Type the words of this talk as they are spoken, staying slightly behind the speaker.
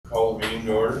Call the meeting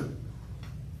to order.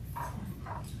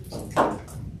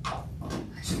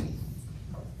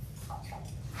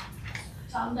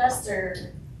 Tom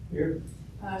Duster. Here.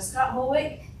 Scott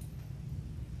Holwick.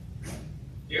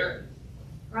 Here.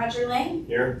 Roger Lang.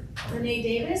 Here. Renee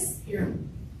Davis. Here.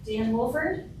 Dan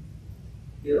Wolford.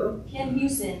 Here. Ken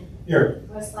Houston. Here.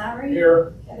 Wes Lowry.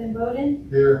 Here. Kevin Bowden.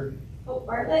 Here. Hope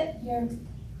Bartlett. Here.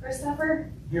 Chris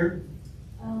Huffer. Here.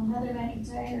 Heather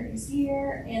McIntyre is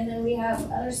here. And then we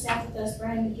have other staff with us,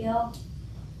 Brian McGill.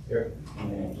 Here.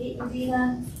 And Kate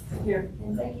Medina. Here.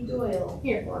 And Becky Doyle.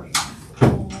 Here.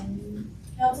 And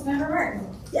Councilmember Martin.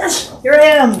 Yes, here I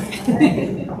am. All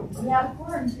right. We have a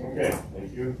quorum here. Okay,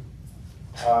 thank you.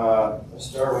 Let's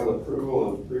start with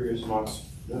approval of previous month's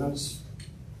minutes.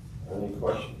 Any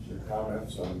questions or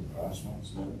comments on last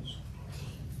month's minutes?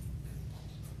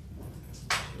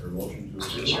 Is there a motion to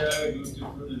approve? Chair, I move to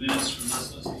approve the minutes from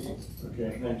this month's meeting. Okay,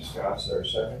 thanks, Scott. Is there a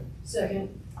second? Second.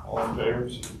 All in favor,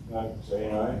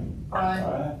 saying aye. Aye.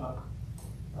 Aye.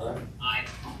 All right. Aye.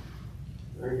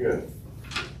 Very good.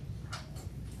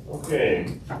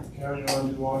 Okay, Kevin, you want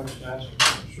to do water stats?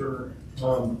 Sure.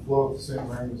 Flow at the St.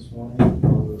 Marie this morning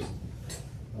was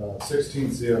 16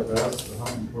 CFS,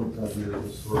 125 year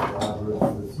historical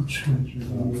average is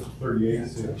 38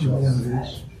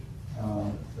 CFS.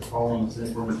 The column in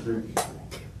St. Marie Creek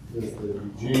is the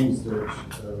Eugene's ditch,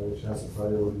 which has a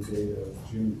priority date of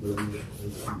June 30th,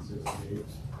 1868.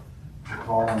 The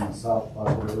column in the South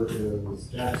Platte River is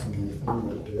Jackson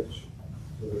Inlet ditch,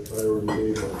 with a priority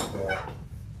date of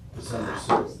December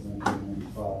 6th,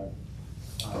 1995.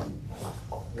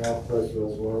 The Alcatraz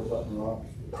Reservoir, Button Rock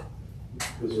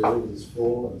Reserve is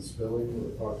full and spilling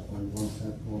with approximately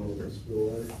 1/10 going over the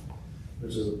spillway,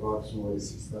 which is approximately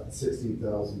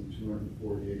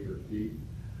 16,240 acre feet.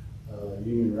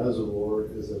 Union Reservoir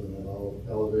is at an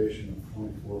elevation of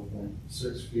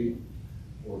 24.6 feet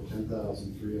or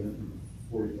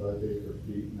 10,345 acre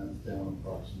feet, and that's down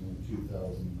approximately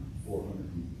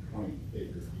 2,420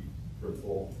 acre feet per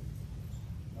full.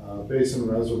 Basin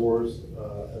reservoirs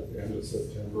at the end of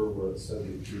September were at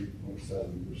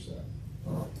 73.7%.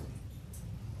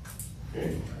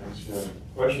 Okay, thanks.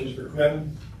 Questions for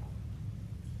Kevin?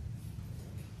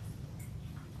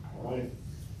 All right.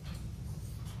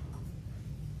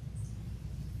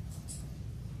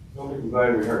 I'm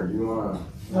glad we heard. You want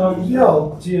to? Yeah,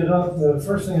 I'll tee it up. The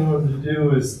first thing I wanted to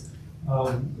do is,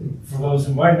 for those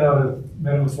who might not have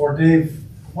met him before, Dave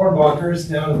Hornbacher is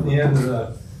down at the end of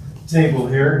the table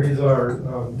here. He's our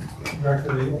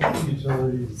director of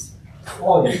utilities,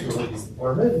 all utilities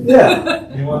department. Yeah.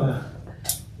 You want to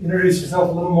introduce yourself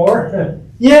a little more?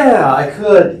 Yeah, I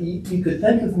could. You could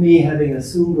think of me having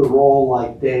assumed a role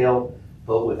like Dale,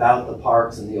 but without the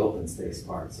parks and the open space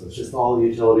part. So it's just all the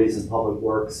utilities and public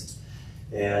works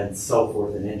and so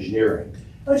forth and engineering.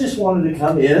 I just wanted to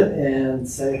come in and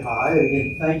say hi and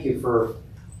again, thank you for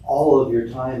all of your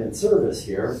time and service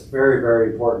here. Very,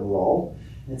 very important role.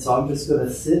 And so I'm just going to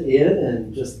sit in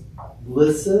and just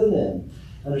listen and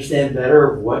understand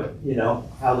better what,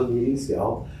 how the meetings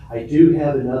go. I do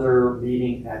have another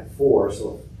meeting at 4,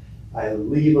 so if I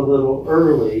leave a little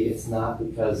early, it's not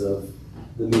because of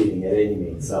the meeting at any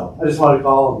means. So I just want to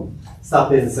call and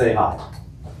stop in and say hi.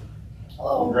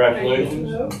 Hello. Congratulations.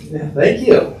 Yeah, thank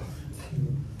you.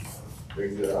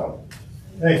 Big job.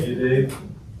 Thank you, Dave.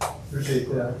 Appreciate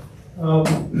that.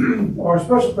 Our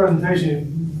special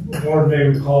presentation, the board may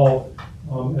recall,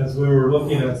 as we were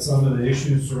looking at some of the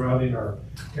issues surrounding our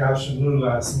cash and lieu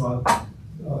last month, a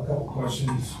couple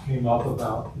questions came up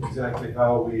about exactly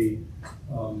how we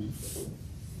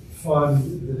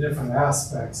fund the different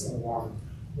aspects of our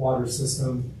water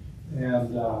system.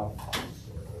 And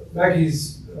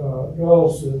Becky's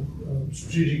Doyle's a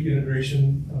strategic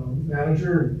integration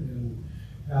manager and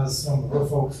has some of her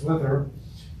folks with her.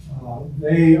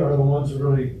 They are the ones who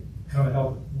really kind of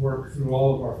help work through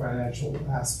all of our financial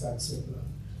aspects of the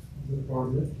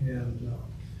department. And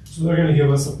so they're going to give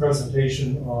us a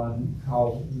presentation on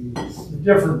how the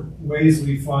different ways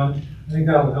we fund. I think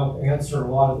that'll help answer a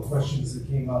lot of the questions that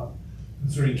came up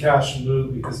concerning cash and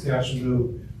lieu, because cash and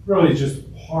lieu really is just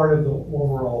part of the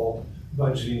overall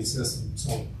budgeting system.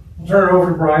 So we'll turn it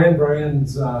over to Brian.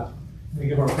 Brian's going to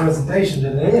give our presentation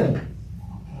today and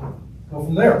go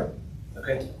from there.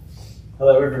 Okay.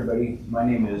 Hello, everybody. My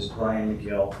name is Brian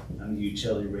McGill. I'm the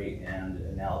Utility Rate and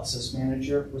Analysis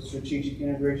Manager with Strategic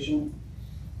Integration.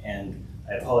 And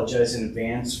I apologize in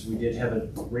advance. We did have a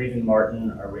Raven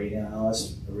Martin, our rate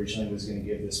analyst, originally was going to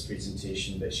give this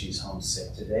presentation, but she's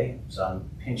homesick today. So I'm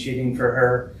pinch hitting for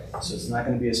her. So it's not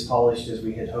going to be as polished as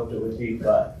we had hoped it would be,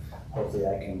 but hopefully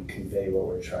I can convey what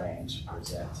we're trying to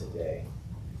present today.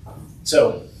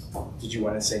 So Did you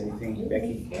want to say anything,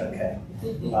 Becky? Okay.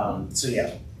 So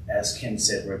yeah, as Ken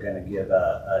said, we're going to give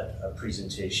a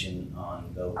presentation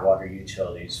on the water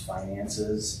utilities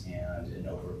finances and an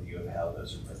overview of how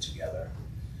those are put together.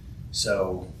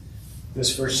 So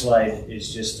this first slide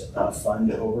is just a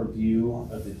fund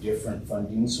overview of the different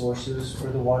funding sources for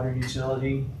the water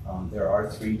utility. There are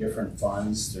 3 different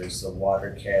funds. There's the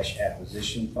Water Cash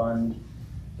Acquisition Fund,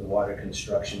 the Water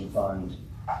Construction Fund,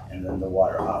 and then the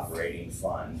Water Operating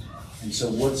Fund. And so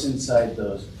what's inside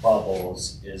those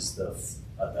bubbles is the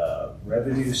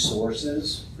revenue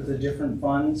sources for the different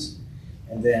funds.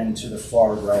 And then to the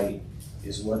far right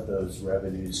is what those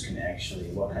revenues can actually,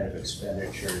 what kind of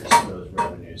expenditures those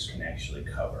revenues can actually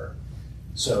cover.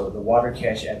 So the Water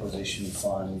Cash Acquisition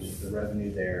Fund, the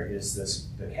revenue there is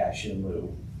the cash in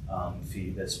lieu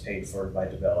fee that's paid for by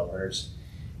developers.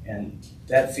 And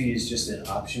that fee is just an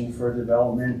option for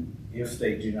development if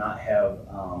they do not have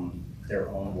their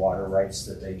own water rights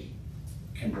that they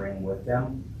can bring with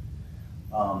them.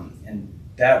 And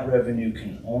that revenue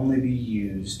can only be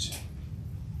used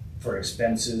for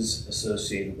expenses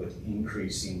associated with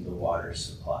increasing the water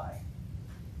supply.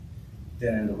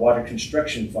 Then in the Water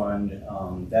Construction Fund,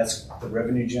 that's the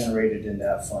revenue generated in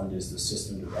that fund is the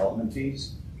system development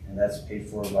fees, and that's paid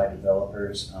for by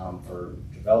developers for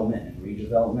development and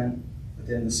redevelopment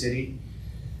within the city.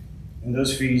 And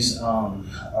those fees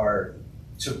are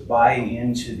to buy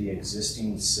into the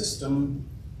existing system,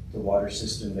 the water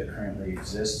system that currently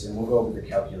exists, and we'll go over the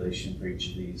calculation for each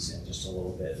of these in just a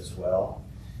little bit as well.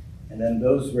 And then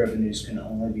those revenues can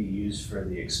only be used for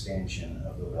the expansion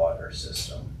of the water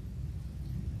system.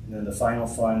 And then the final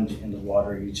fund in the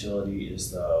water utility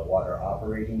is the Water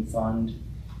Operating Fund,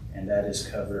 and that is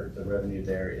covered, the revenue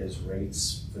there is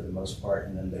rates for the most part,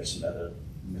 and then there's some other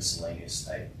miscellaneous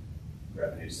type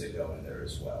revenues that go in there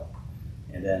as well.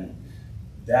 And then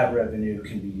that revenue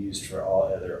can be used for all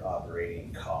other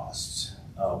operating costs.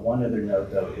 One other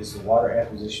note though is the Water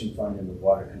Acquisition Fund and the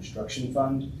Water Construction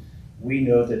Fund. We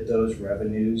know that those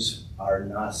revenues are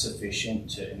not sufficient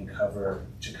to cover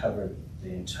the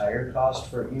entire cost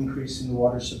for increasing the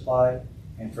water supply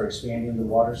and for expanding the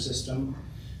water system.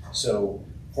 So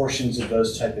portions of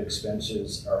those type of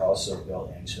expenses are also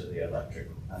built into the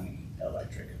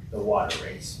the water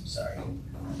rates, sorry.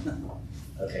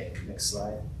 Okay, next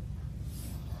slide.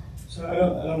 So I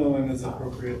don't know when it's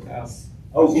appropriate to ask.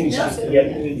 Oh, anytime. Yeah,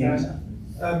 anytime.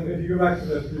 If you go back to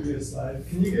the previous slide,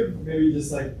 can you give maybe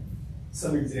just like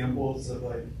some examples of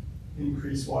like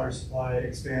increase water supply,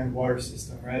 expand water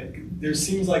system, right? There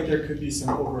seems like there could be some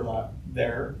overlap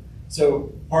there.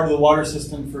 So part of the water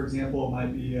system, for example,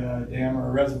 might be a dam or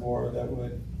a reservoir that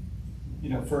would,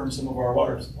 firm some of our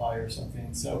water supply or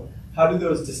something. So how do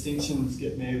those distinctions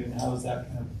get made, and how is that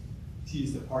kind of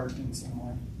teased apart in some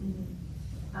way?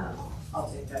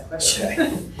 I'll take that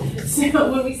question.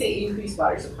 So when we say increased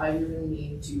water supply, we really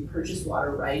mean to purchase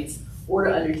water rights or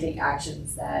to undertake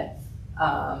actions that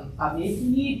obviate the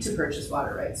need to purchase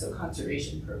water rights. So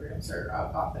conservation programs are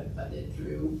often funded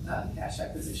through cash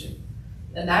acquisition.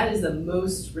 And that is the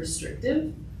most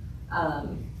restrictive.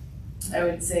 I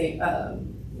would say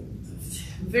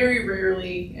very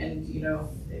rarely, and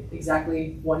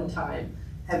exactly one time,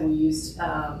 have we used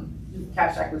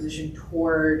cash acquisition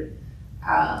toward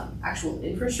actual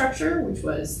infrastructure, which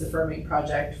was the firming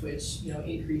project, which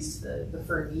increased the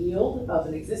firm yield of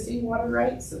an existing water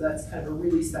right. So that's kind of a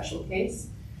really special case.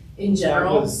 In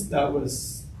general, that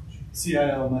was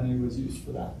CIL money was used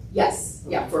for that. Yes,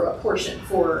 yeah, for a portion,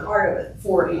 for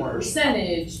a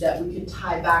percentage that we could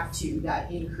tie back to that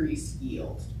increased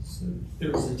yield. So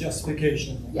there was a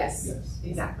justification. Yes,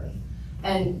 exactly.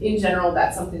 And in general,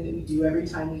 that's something that we do every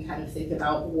time we kind of think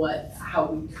about how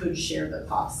we could share the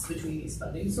costs between these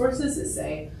funding sources, is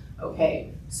say,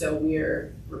 okay, so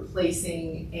we're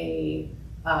replacing a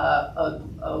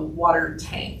water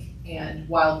tank, and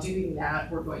while doing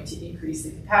that, we're going to increase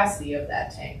the capacity of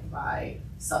that tank by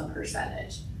some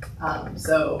percentage.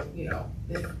 So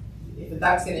if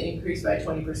that's going to increase by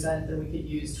 20%, then we could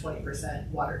use 20%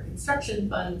 water construction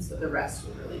funds, but the rest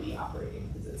would really be operating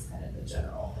because it's kind of a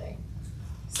general thing.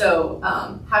 So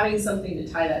having something to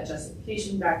tie that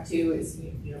justification back to is,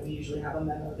 we usually have a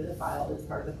memo to the file as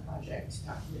part of the project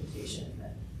documentation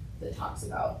that talks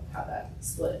about how that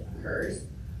split occurs.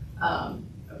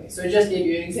 Okay, so I just gave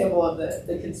you an example of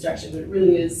the construction, but it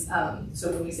really is,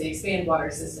 so when we say expand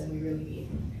water system, we really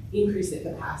mean increase the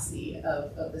capacity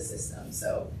of the system.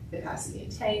 So capacity in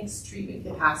tanks, treatment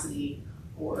capacity,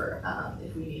 or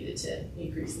if we needed to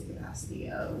increase the capacity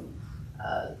of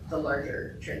the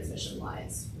larger transmission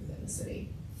lines within the city.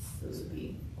 Those would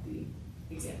be the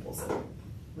examples that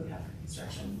we have for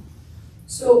construction.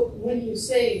 So when you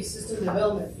say system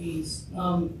development fees,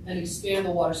 and expand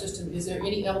the water system, is there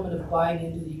any element of buying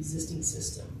into the existing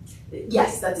system?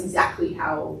 Yes, that's exactly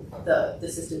how the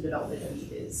system development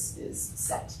fee is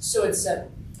set. So it's set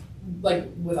like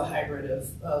with a hybrid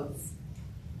of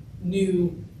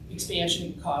new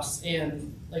expansion costs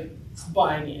and like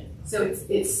buying in. So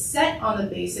it's set on the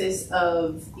basis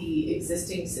of the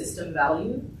existing system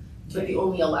value, but the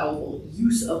only allowable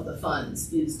use of the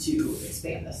funds is to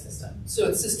expand the system. So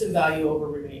it's system value over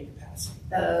remaining capacity.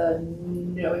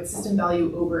 No, it's system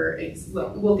value over,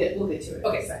 well, we'll get to it in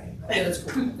a second. Yeah, that's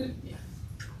cool.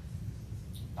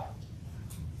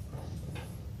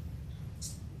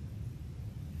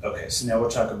 Okay, so now we'll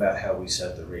talk about how we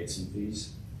set the rates and fees.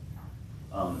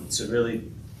 So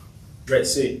really, rate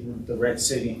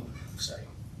setting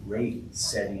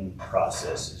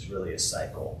process is really a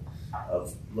cycle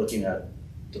of looking at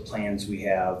the plans we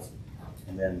have,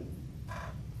 and then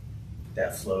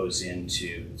that flows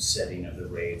into setting of the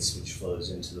rates, which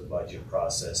flows into the budget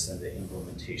process and the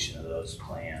implementation of those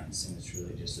plans. And it's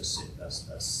really just a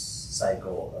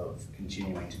cycle of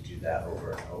continuing to do that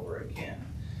over and over again.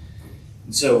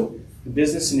 And so the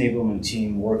business enablement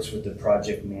team works with the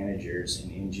project managers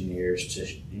and engineers to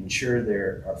ensure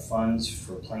there are funds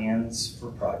for plans for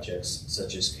projects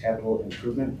such as capital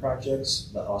improvement projects,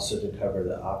 but also to cover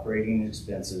the operating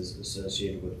expenses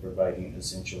associated with providing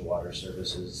essential water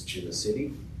services to the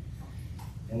city.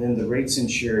 And then the rates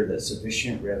ensure that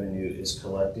sufficient revenue is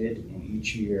collected, and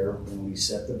each year when we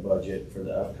set the budget for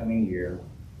the upcoming year,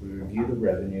 we review the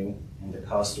revenue and the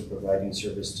cost of providing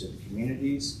service to the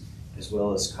communities, as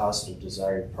well as cost of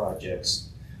desired projects,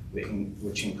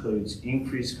 which includes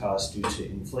increased costs due to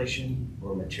inflation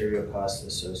or material costs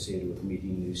associated with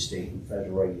meeting new state and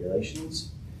federal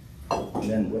regulations. And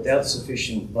then without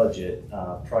sufficient budget,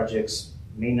 projects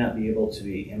may not be able to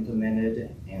be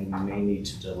implemented, and we may need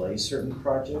to delay certain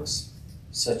projects,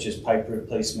 such as pipe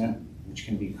replacement, which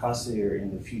can be costlier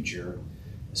in the future,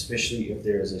 especially if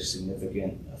there is a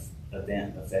significant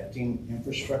event affecting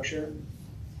infrastructure.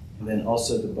 And then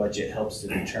also the budget helps to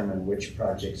determine which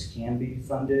projects can be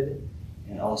funded,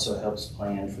 and also helps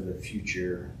plan for the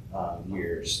future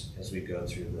years as we go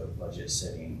through the budget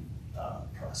setting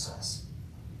process.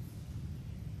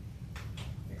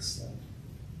 Next slide.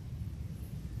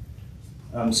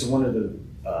 So one of the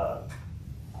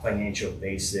financial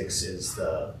basics is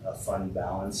the fund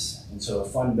balance. And so a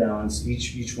fund balance,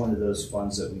 each one of those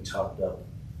funds that we talked up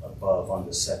above on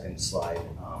the second slide,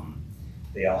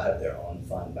 they all have their own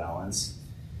fund balance.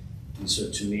 And so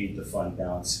to me, the fund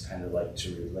balance, kind of like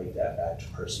to relate that back to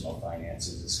personal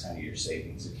finances, is kind of your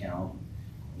savings account.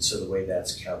 And so the way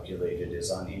that's calculated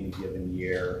is on any given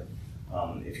year,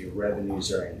 if your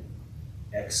revenues are in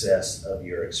excess of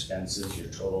your expenses, your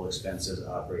total expenses,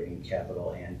 operating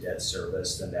capital and debt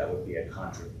service, then that would be a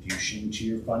contribution to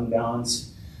your fund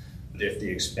balance. But if the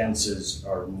expenses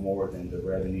are more than the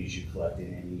revenues you collect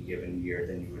in any given year,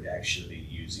 then you would actually be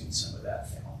using some of that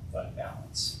fund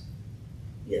balance.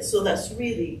 Yeah, so that's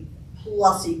really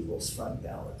plus equals fund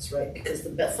balance, right? Because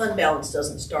the fund balance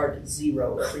doesn't start at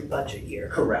zero every budget year.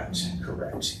 Correct,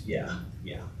 yeah.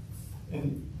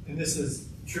 And this is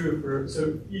true for,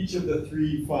 so each of the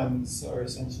three funds are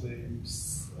essentially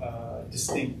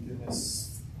distinct in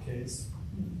this case.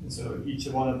 And so each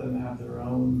one of them have their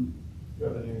own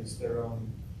revenues, their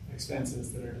own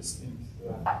expenses that are distinct to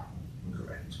that.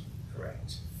 Correct.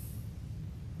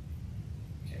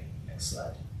 Okay, next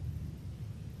slide.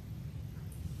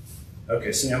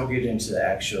 Okay, so now we'll get into the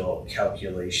actual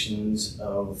calculations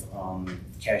of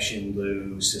cash in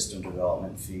lieu, system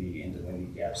development fee, and the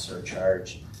Windy Gap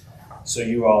surcharge. So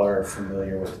you all are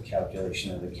familiar with the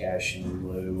calculation of the cash in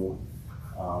lieu.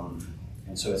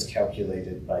 And so it's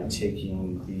calculated by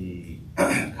taking the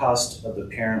cost of the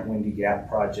parent Windy Gap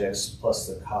projects plus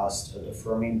the cost of the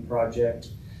firming project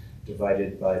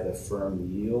divided by the firm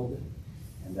yield.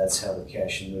 And that's how the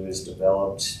cash in lieu is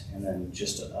developed. And then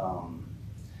just a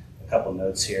couple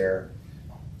notes here.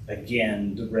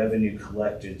 Again, the revenue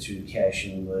collected through cash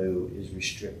in lieu is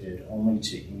restricted only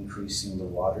to increasing the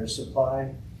water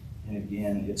supply. And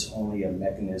again, it's only a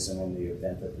mechanism in the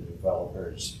event that the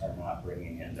developers are not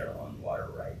bringing in their own water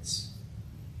rights.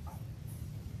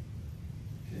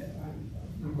 Okay, I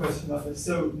have a question about this.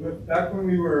 So back when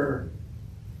we were,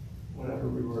 whatever,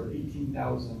 we were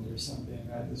 18,000 or something,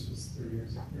 right? This was 3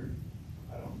 years ago.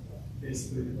 I don't know.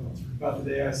 Basically, about the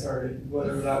day I started,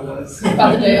 whatever that was.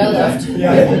 About the day I left.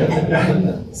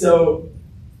 Yeah. So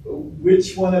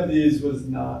which one of these was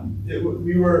not?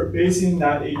 We were basing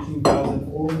that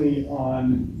 18,000 only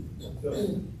on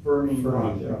the firming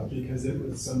project because it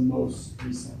was the most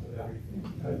recent of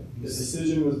everything. The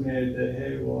decision was made that,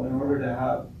 hey, well, in order to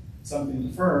have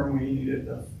something firm, we needed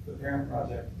the parent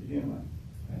project to begin with.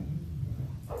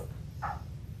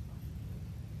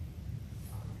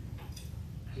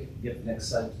 Yep, next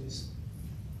slide, please.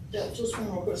 Yeah, just one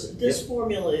more question. This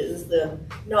formula is then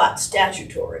not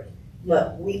statutory,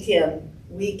 but we can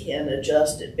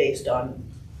adjust it based on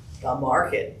the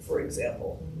market, for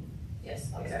example. Yes,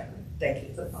 exactly. Thank you.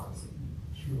 It's a policy.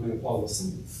 It's really a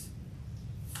policy.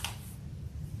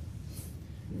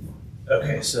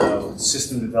 Okay, so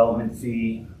system development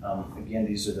fee, again,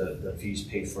 these are the fees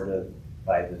paid for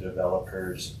by the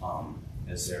developers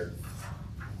as they're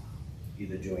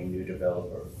either doing new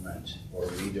development or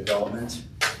redevelopment.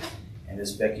 And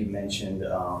as Becky mentioned,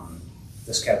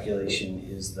 this calculation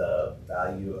is the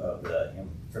value of the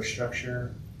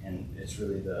infrastructure, and it's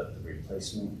really the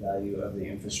replacement value of the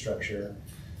infrastructure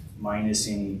minus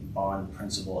any bond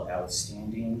principal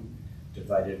outstanding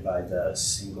divided by the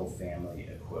single-family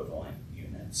equivalent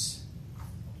units.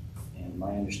 And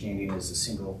my understanding is the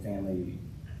single-family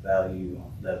value,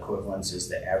 the equivalence is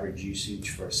the average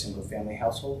usage for a single-family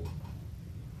household.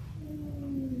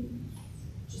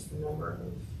 Just the number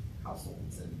of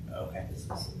households and Okay.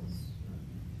 businesses.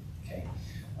 Okay.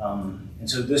 And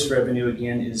so this revenue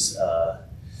again is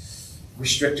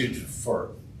restricted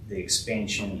for the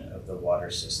expansion of the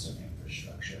water system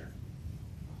infrastructure.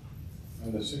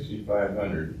 And the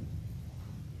 6,500,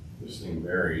 this thing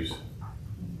varies.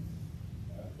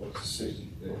 What's the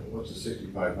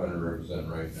 6,500 represent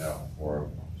right now for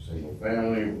a single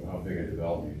family? How big a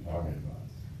development are you talking about?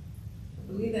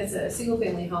 I believe that's a single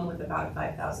family home with about a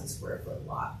 5,000 square foot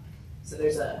lot. So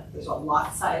there's a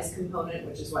lot size component,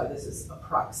 which is why this is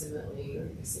approximately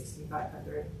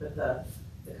 6,500. But the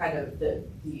kind of the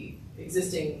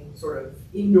existing sort of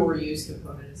indoor use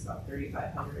component is about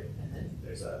 3,500, and then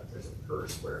there's a per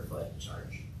square foot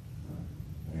charge.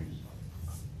 Thanks.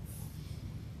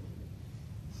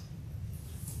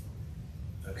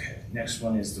 Okay, next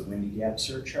one is the Windy Gap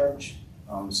surcharge.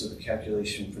 So the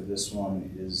calculation for this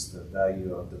one is the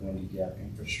value of the Windy Gap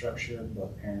infrastructure,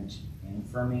 both parent and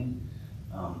firming.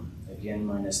 Again,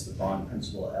 minus the bond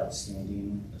principal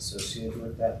outstanding associated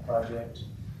with that project.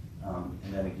 And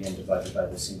then again, divided by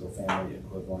the single family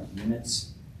equivalent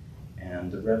units.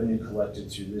 And the revenue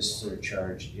collected through this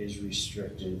surcharge is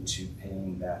restricted to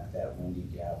paying back that Windy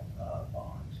Gap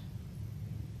bond.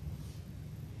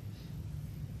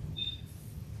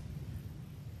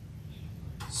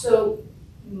 So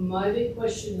my big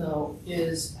question though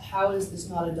is how is this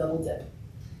not a double dip?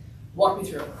 Walk me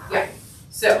through it.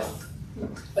 So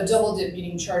A double dip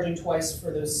meaning charging twice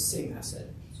for the same asset.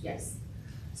 yes.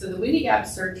 So the Windy Gap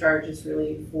surcharge is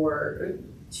really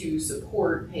to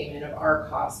support payment of our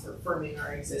costs for firming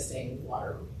our existing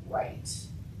water right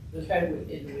in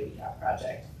the Windy Gap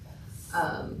project.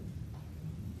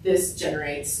 This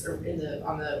generates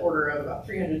on the order of about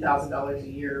 $300,000 a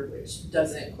year, which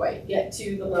doesn't quite get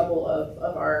to the level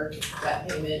of our debt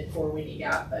payment for Windy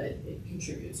Gap, but it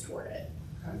contributes toward it.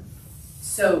 Okay.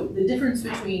 So the difference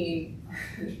between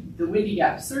the Windy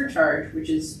Gap surcharge, which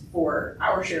is for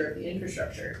our share of the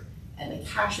infrastructure, and the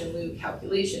cash in lieu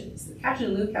calculations. The cash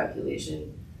in lieu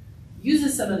calculation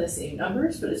uses some of the same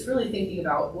numbers, but it's really thinking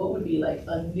about what would be like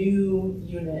a new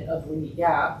unit of Windy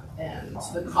Gap and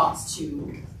the cost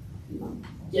to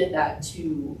get that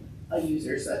to a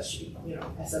user such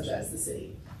as the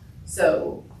city.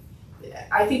 So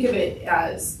I think of it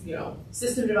as,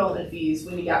 system development fees,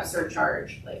 Windy Gap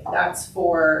surcharge, like that's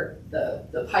for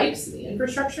the pipes and the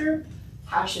infrastructure.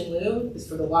 Cash in lieu is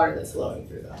for the water that's flowing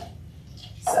through them.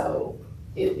 So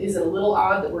it is a little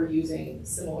odd that we're using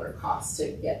similar costs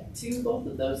to get to both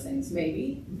of those things,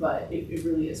 maybe, but it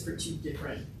really is for two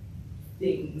different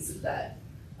things that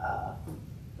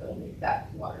will make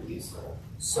that water useful.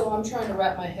 So I'm trying to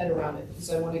wrap my head around it because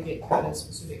I want to get kind of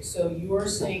specific. So you're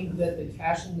saying that the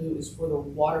cash in lieu is for the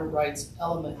water rights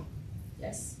element,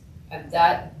 Yes. and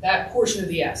that portion of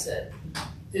the asset.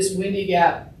 This Windy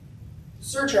Gap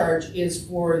surcharge is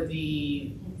for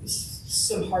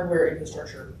some hardware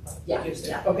infrastructure. Yeah, Gives it.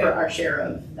 yeah, Okay. for our share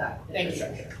of that Thank you.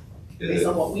 infrastructure, based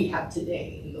on what we have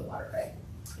today in the water right.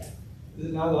 Is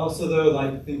it not also though,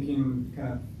 like thinking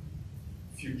kind of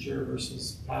future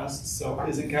versus past? So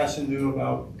isn't cash in lieu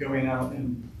about going out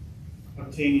and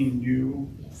obtaining new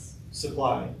Yes.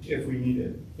 supply if we need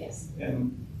it? Yes.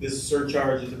 And this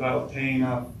surcharge is about paying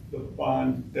off the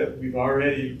bond that we've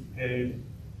already paid,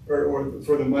 or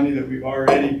for the money that we've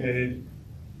already paid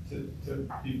to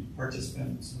be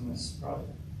participants in this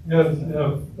project.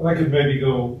 If I could maybe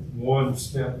go one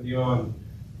step beyond,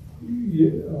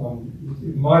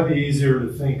 it might be easier to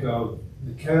think of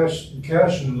the cash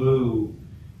in lieu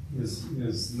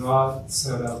is not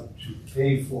set up to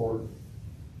pay for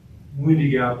Windy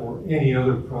Gap or any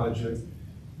other project.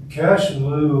 The cash in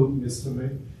lieu is to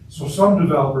make, so some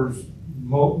developers,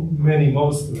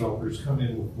 most developers come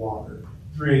in with water,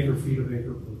 3 acre feet of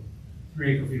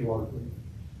water.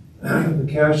 The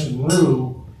cash in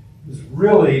lieu is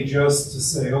really just to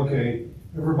say, okay,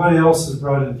 everybody else has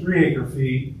brought in 3 acre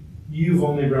feet, you've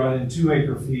only brought in 2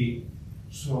 acre feet,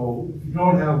 so if you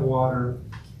don't have water,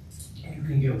 you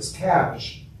can give us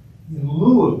cash in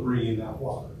lieu of bringing that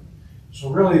water. So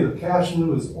really, the cash in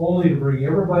lieu is only to bring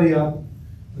everybody up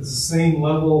to the same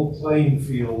level playing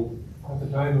field at the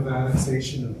time of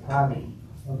annexation and planning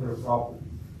of their property.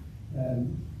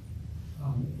 And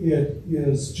it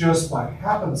is just by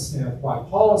happenstance, by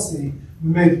policy, we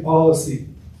made the policy.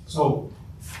 So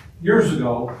years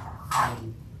ago,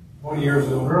 20 years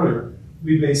ago and earlier,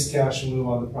 we based cash in lieu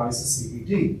on the price of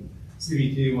CBT.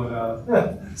 CBT went up,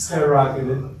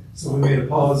 skyrocketed, so we made a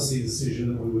policy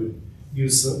decision that we would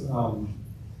use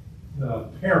the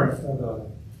parent of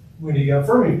the Windy Gap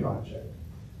Firming project.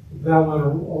 That went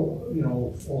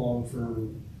along for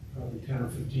probably 10 or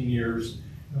 15 years,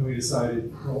 and we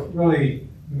decided, well, really,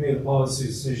 we made a policy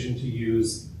decision to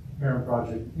use the parent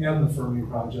project and the Firming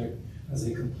project as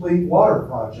a complete water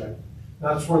project.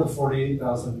 That's where the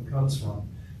 48,000 comes from.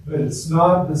 But it's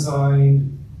not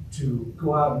designed to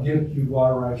go out and get you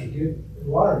water rights or get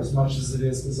water as much as it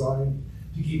is designed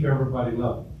to keep everybody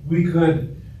level. We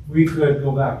could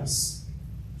go back to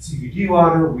CBT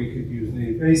water, we could use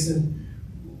native basin.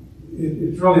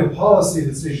 It's really a policy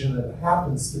decision that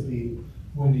happens to be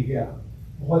Windy Gap.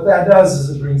 What that does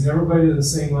is it brings everybody to the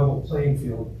same level playing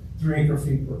field, 3 acre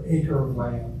feet per acre of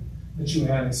land that you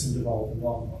annex and develop in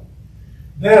Longmont.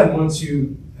 Then once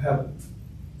you have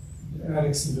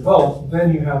annexed and developed,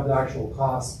 then you have the actual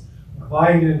cost of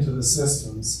buying into the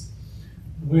systems.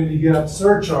 When you get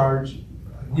surcharge,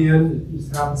 again,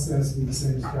 it happens to be the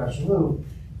same as cash in lieu.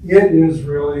 It is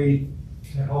really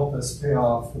to help us pay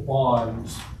off the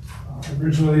bonds.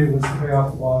 Originally, it was to pay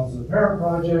off the bonds of the parent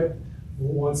project.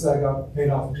 Once that got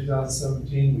paid off in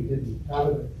 2017, we didn't have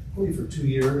it, I believe, for 2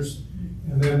 years.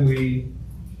 And then we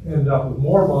ended up with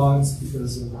more bonds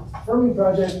because of the Firming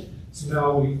project. So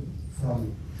now we,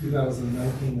 from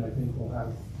 2019, I think we'll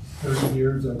have 30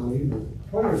 years, I believe,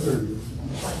 or 20 or 30 years.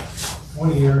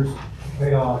 20 years to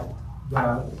pay off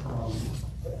that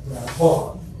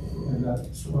bond. And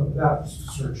that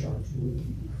surcharge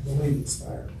will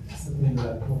expire at the end of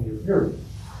that 20-year period.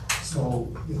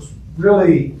 So it's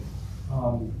really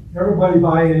everybody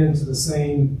buying into the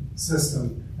same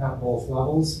system at both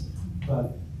levels,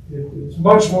 but it's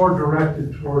much more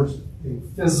directed towards a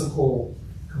physical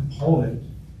component.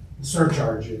 The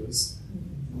surcharge is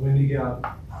the Windy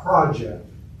Gap project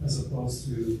as opposed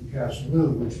to the cash in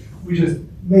lieu, which we just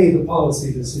made the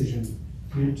policy decision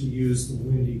to use the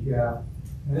Windy Gap.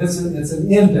 And it's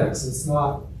an index, it's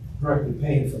not directly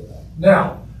paying for that.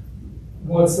 Now,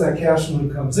 once that cash in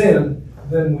lieu comes in,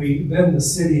 then the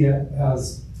city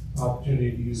has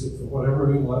opportunity to use it for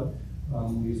whatever we want.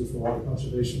 We use it for water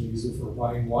conservation, we use it for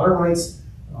buying water rights.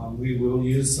 We will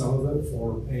use some of it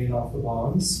for paying off the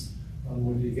bonds on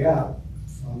Windy Gap.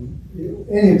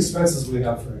 Any expenses we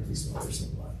have for increased water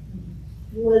supply.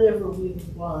 Whatever we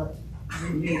want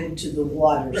related to the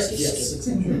water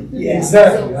system. Yeah.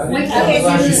 Exactly.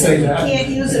 So we can't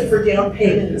use it for down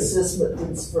payment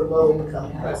assistance for low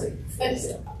income housing.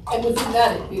 And within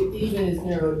that, it even is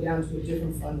narrowed down to a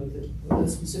different fund with a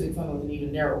specific fund with an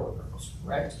even narrower purpose,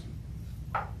 correct?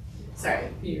 Sorry,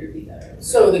 can you repeat that?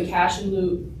 So the cash in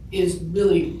lieu is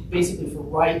really basically for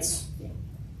rights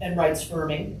and rights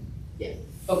firming? Yeah.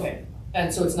 Okay,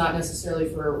 and so it's not necessarily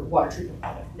for water treatment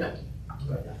project? No.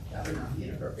 That would not be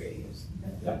an appropriate use.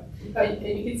 Yeah.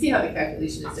 And you can see how the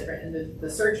calculation is different, and the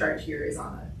surcharge here is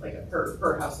on a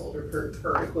per household or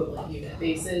per equivalent unit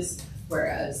basis,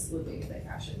 whereas looking at the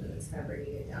cash in lieu, it's kind of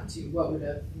bringing it down to what would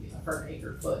a per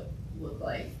acre foot look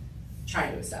like,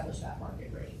 trying to establish that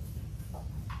market rate.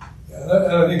 Yeah,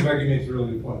 and I think Becky makes a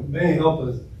really good point. It may help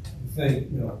us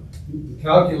think, the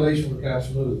calculation for cash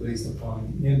in lieu is based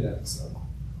upon the index of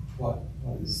what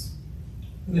is,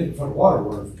 I think, for water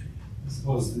worth. I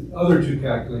suppose the other two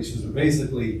calculations are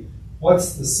basically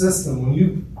what's the system. When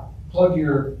you plug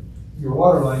your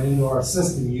water line into our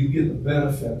system, you get the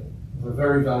benefit of a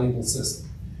very valuable system.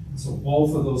 So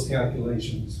both of those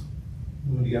calculations,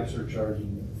 when you have surcharge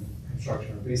and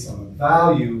construction, are based on the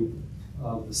value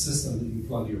of the system that you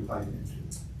plug your pipe into.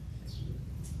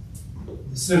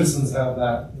 The citizens have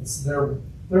that. It's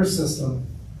their system,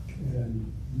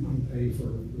 and you pay for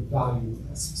the value of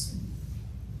that system.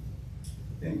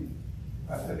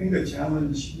 I think the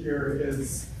challenge here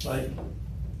is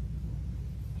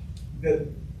that,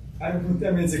 I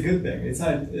mean, it's a good thing. It's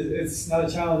not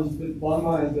a challenge, but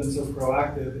Longmont has been so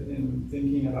proactive in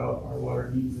thinking about our water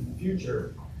needs in the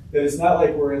future that it's not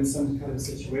like we're in some kind of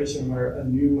situation where a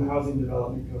new housing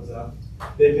development goes up,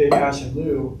 they pay cash in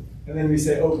lieu, and then we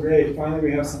say, oh great, finally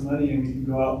we have some money and we can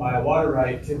go out and buy a water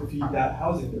right to feed that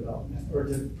housing development or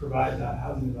to provide that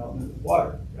housing development with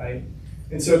water, right?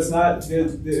 And so it's not,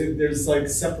 there's like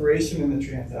separation in the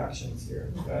transactions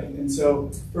here, right? And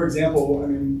so, for example, I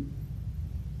mean,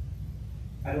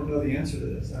 I don't know the answer to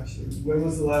this actually. When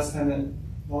was the last time that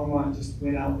Longmont just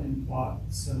went out and bought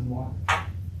some water?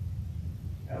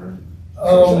 Ever? I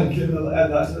don't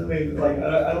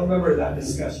remember that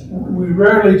discussion ever. We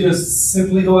rarely just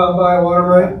simply go out and buy a water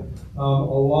right. A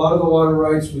lot of the water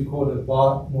rights we quoted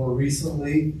bought more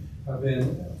recently have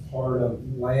been part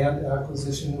of land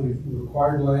acquisition. We've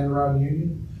acquired land around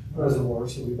Union Reservoir,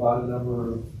 so we bought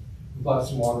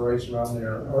some water rights around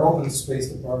there. Our open space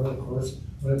department, of course,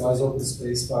 when it buys open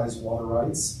space, buys water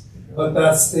rights, but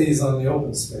that stays on the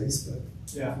open space. But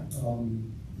yeah,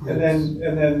 and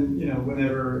then you know,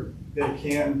 whenever they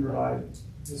can provide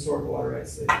historical water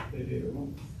rights, they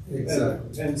do.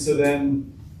 Exactly. And so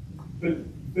then, but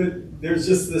there's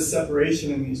just this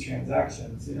separation in these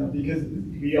transactions, you know, because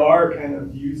we are kind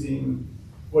of using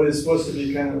what is supposed to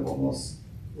be kind of almost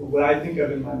what I think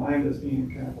of in my mind as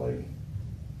being kind of like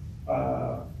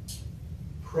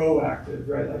proactive,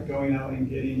 right? Like going out and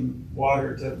getting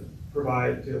water to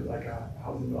provide to like a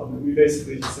housing development. We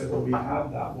basically just said, well, we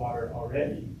have that water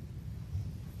already.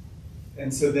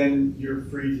 And so then you're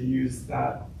free to use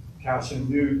that cash in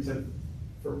lieu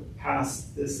for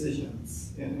past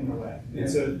decisions in a way. And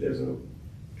so there's a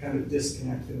kind of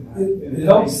disconnect in that. It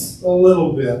helps a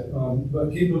little bit,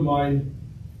 but keep in mind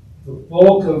the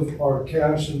bulk of our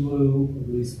cash in lieu, at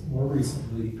least more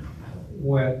recently,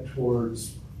 went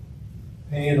towards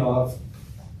paying off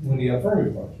Windy Gap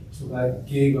Firming project. So that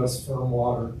gave us firm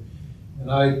water.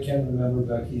 And I can't remember,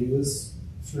 Becky, it was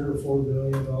 $3 or $4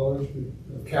 billion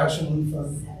of cash in lieu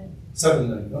fund? $7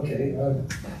 million,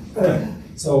 okay.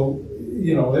 So,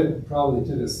 you know, it probably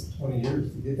took us 20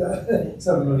 years to get that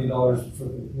 $7 million for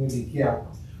the Windy Gap.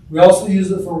 We also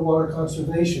use it for water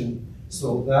conservation.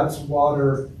 So that's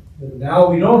water that now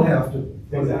we don't have to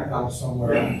put it out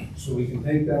somewhere. So we can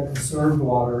take that conserved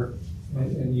water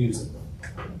and use it.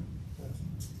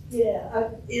 Yeah,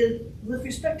 with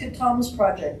respect to Tom's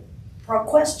project, or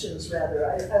questions rather,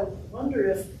 I wonder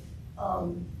if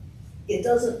it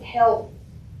doesn't help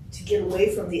to get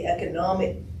away from the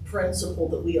economic principle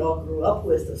that we all grew up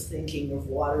with of thinking of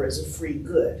water as a free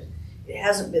good. It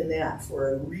hasn't been that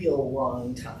for a real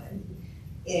long time.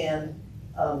 And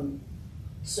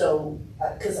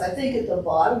because I think at the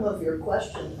bottom of your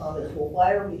question, Tom, is, well,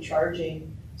 why are we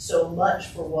charging so much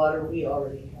for water we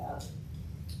already have?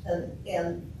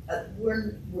 And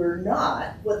we're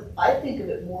not. What I think of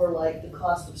it more like the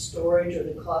cost of storage or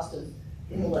the cost of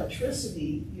in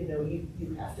electricity. You know,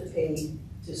 you have to pay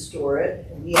to store it,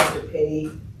 and we have to pay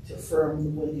to firm the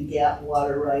Windy Gap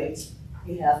water rights.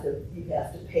 You have to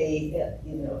pay,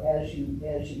 you know, as you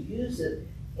use it.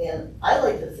 And I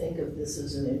like to think of this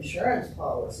as an insurance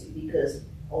policy because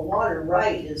a water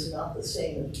right is not the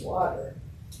same as water.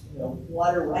 You know,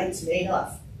 water rights may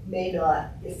not,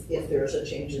 if there's a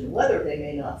change in the weather, they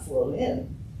may not flow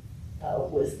in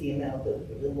with the amount of,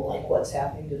 like what's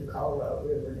happening to the Colorado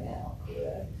River now,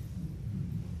 correct?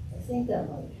 I think that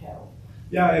might help.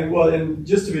 Yeah, and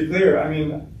just to be clear, I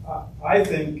mean, I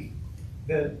think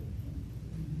that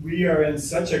we are in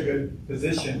such a good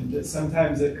position that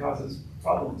sometimes it causes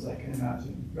problems, I can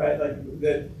imagine, right? Like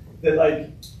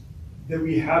that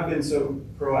we have been so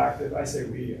proactive. I say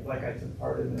we, like I took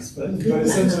part in this, but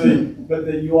essentially, but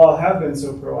that you all have been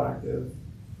so proactive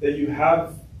that you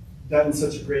have done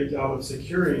such a great job of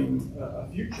securing a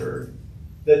future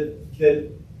that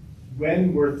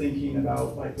when we're thinking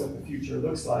about like what the future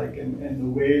looks like and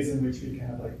the ways in which we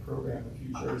kind of like program the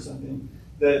future or something,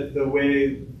 that the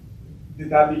way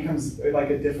that becomes like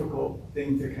a difficult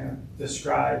thing to kind of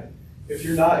describe. If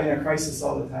you're not in a crisis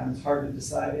all the time, it's hard to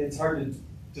decide. It's hard to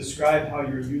describe how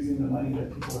you're using the money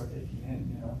that people are taking in.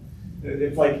 You know,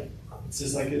 if like it's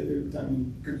just like I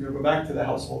mean, go back to the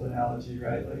household analogy,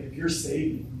 right? Like if you're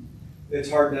saving, it's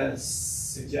hard to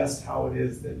suggest how it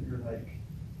is that you're like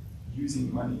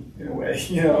using money in a way.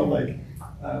 You know, like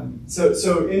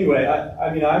so anyway,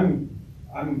 I mean,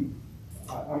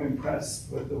 I'm impressed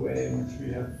with the way in which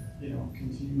we have, you know,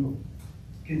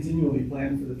 continually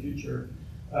planned for the future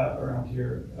around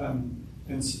here.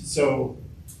 And so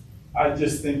I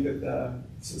just think that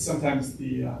sometimes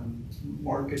the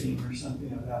marketing or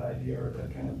something of that idea, or to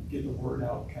kind of get the word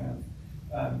out, kind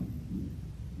of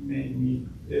may need,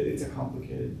 it's a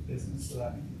complicated business, so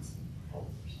that means help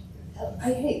or something.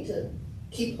 I hate to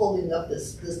keep holding up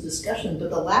this discussion, but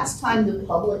the last time the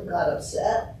public got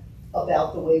upset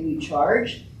about the way we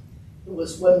charge, it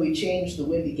was when we changed the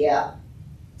Windy Gap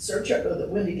surcharge, or the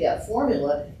Windy Gap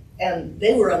formula, and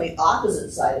they were on the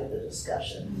opposite side of the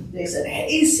discussion. They said,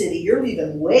 hey, city, you're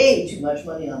leaving way too much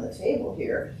money on the table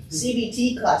here.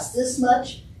 CBT costs this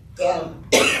much, and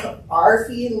our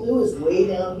fee in lieu is way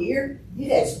down here. You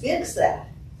guys fix that.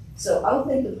 So I don't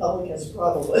think the public has a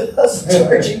problem with us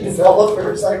charging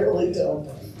developers. I really don't.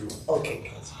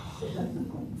 Okay.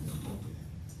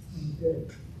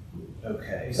 Good.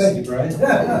 Okay. Thank you, Brian.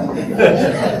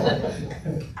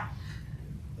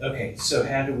 Okay, so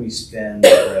how do we spend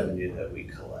the revenue that we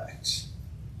collect?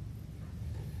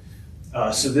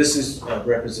 So this is a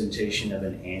representation of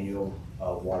an annual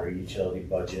water utility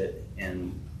budget,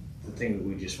 and the thing that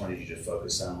we just wanted you to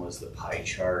focus on was the pie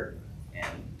chart, and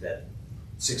that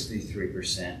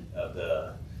 63% of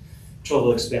the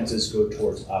total expenses go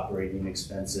towards operating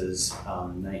expenses,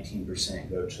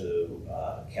 19% go to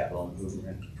capital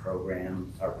improvement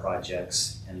program or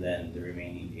projects, and then the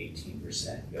remaining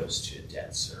 18% goes to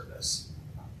debt service.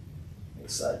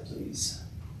 Next slide, please.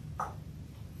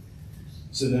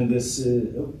 So then this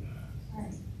is,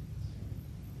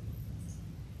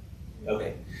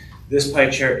 okay. This pie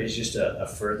chart is just a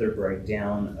further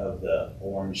breakdown of the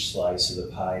orange slice of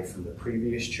the pie from the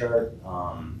previous chart.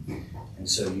 And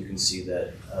so you can see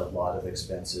that a lot of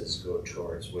expenses go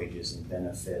towards wages and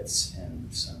benefits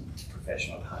and some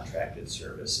professional contracted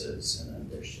services, and then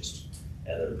there's just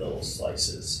other little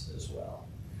slices as well.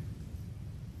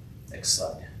 Next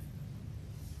slide.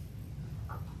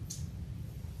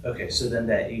 Okay, so then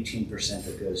that 18%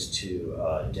 that goes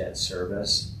to debt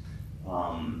service,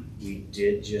 we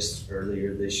did just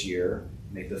earlier this year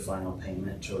make the final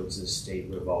payment towards the state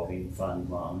revolving fund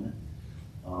loan.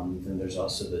 Then there's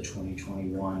also the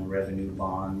 2021 revenue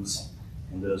bonds,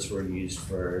 and those were used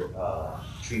for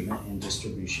treatment and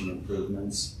distribution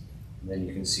improvements. And then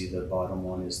you can see the bottom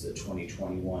one is the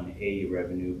 2021A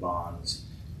revenue bonds,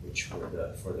 which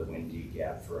were for the Windy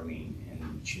Gap Firming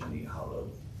and Chimney Hollow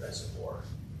Reservoir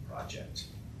project.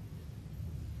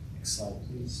 Next slide,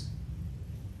 please.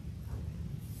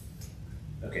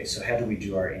 Okay, so how do we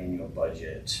do our annual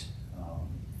budget?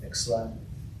 Next slide.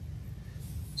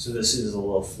 So this is a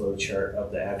little flow chart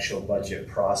of the actual budget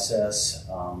process.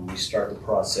 We start the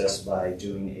process by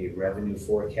doing a revenue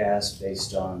forecast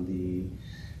based on the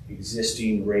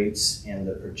existing rates and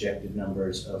the projected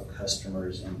numbers of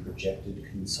customers and projected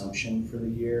consumption for the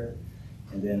year.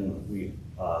 And then we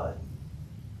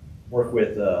work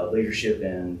with leadership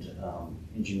and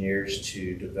engineers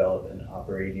to develop an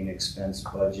operating expense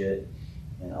budget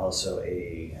and also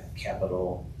a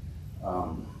capital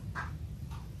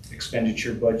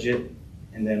expenditure budget.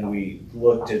 And then we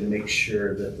look to make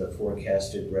sure that the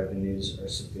forecasted revenues are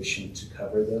sufficient to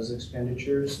cover those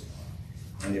expenditures.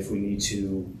 And if we need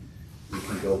to, we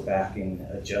can go back and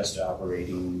adjust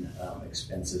operating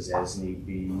expenses as need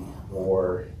be,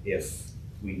 or if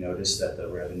we notice that the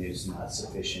revenue is not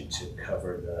sufficient to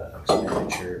cover the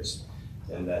expenditures,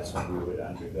 then that's when we would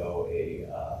undergo a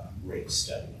rate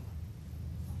study.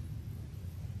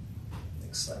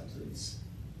 Next slide, please.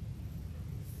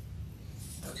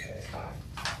 Okay.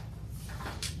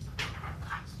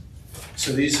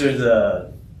 So these are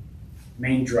the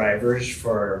main drivers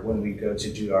for when we go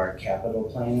to do our capital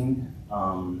planning.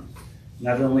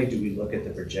 Not only do we look at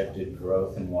the projected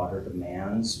growth in water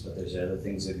demands, but there's other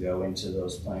things that go into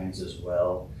those plans as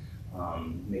well.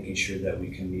 Making sure that we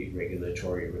can meet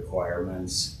regulatory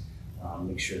requirements,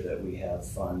 make sure that we have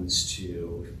funds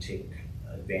to take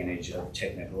advantage of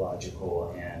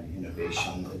technological and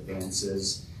innovation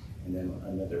advances. And then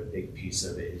another big piece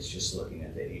of it is just looking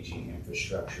at the aging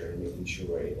infrastructure and making sure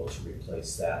we're able to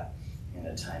replace that in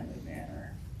a timely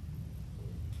manner.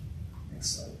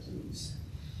 Next slide, please.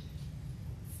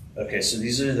 Okay, so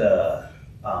these are the,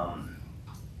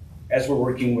 as we're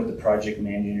working with the project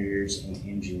managers and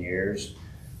engineers,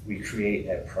 we create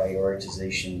a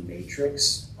prioritization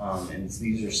matrix. And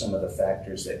these are some of the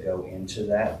factors that go into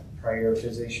that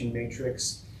prioritization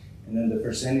matrix. And then the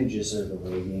percentages are the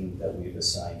weighting that we've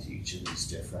assigned to each of these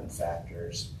different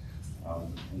factors.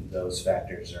 And those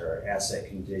factors are asset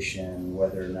condition,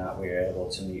 whether or not we are able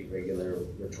to meet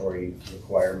regulatory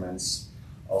requirements,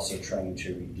 also trying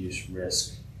to reduce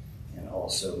risk, and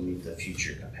also meet the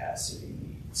future capacity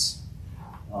needs.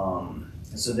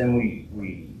 And so then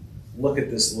we look at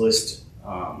this list,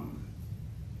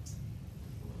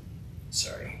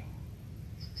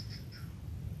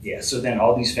 Yeah, so then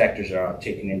all these factors are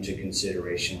taken into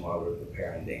consideration while we're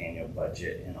preparing the annual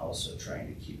budget and also trying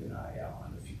to keep an eye out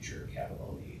on the future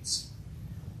capital needs.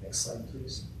 Next slide,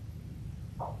 please.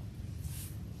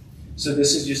 So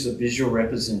this is just a visual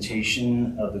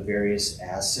representation of the various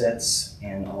assets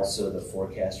and also the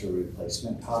forecast or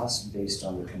replacement costs based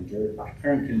on the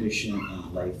current condition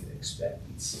and life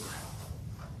expectancy.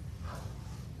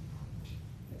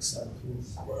 Next slide,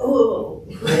 please. Whoa.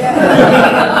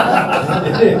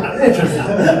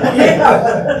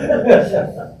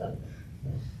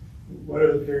 What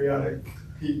are the periodic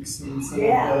peaks and some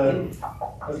Yeah. of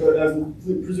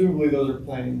presumably those are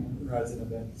planning horizon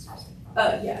events or something?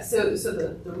 Yeah, so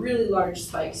the really large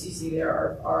spikes you see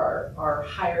there are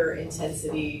higher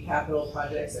intensity capital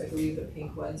projects. I believe the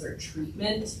pink ones are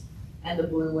treatment and the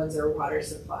blue ones are water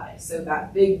supply. So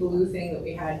that big blue thing that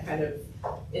we had kind of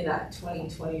in that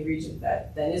 2020 region,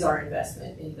 that is our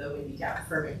investment in the Windy Gap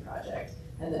firming project.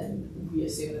 And then we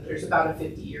assume that there's about a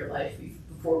 50-year life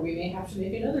before we may have to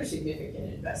make another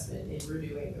significant investment in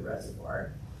renewing the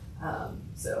reservoir.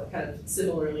 So kind of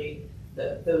similarly,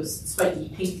 those spiky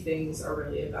pink things are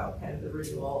really about kind of the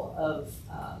renewal of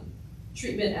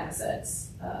treatment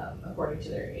assets according to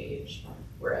their age,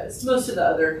 whereas most of the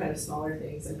other kind of smaller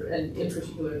things, and in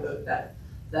particular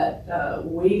that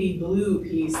wavy blue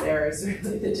piece there is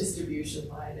really the distribution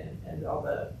line and all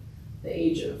the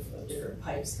age of different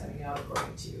pipes coming out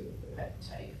according to the pipe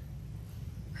type.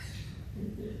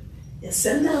 Yeah,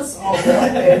 send us all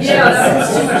that. Yeah, no,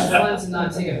 it's too much fun to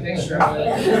not take a picture of it,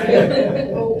 right?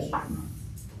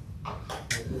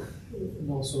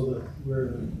 And also that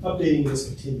we're updating this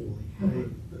continually. I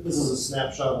mean, this is a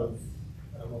snapshot of,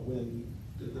 I don't know when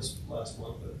we did this last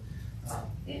month, but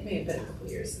It may have been a couple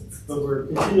years since. but we're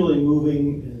continually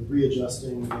moving and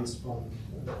readjusting based upon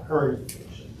current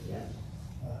information. Yeah.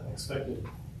 Expected.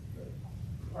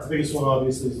 Our biggest one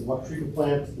obviously is the water treatment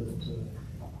plant.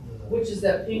 Which is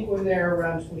that pink one there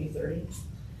around 2030?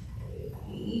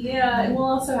 Yeah, and we'll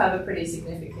also have a pretty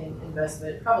significant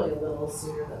investment, probably a little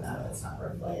sooner than that. That's not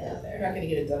reflected Yeah. You're there. not gonna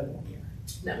get it done in 1 year.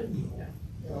 No.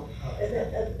 No. And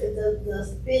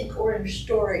the big orange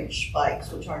storage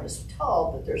spikes, which aren't as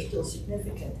tall, but they're still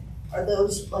significant, are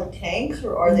those like tanks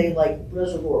or are they like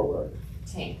reservoir work?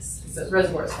 Tanks. So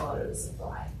reservoirs fall under the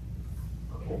supply.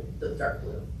 Okay. The dark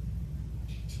blue.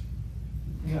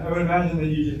 Yeah, I would imagine that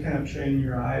you just kind of train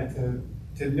your eye to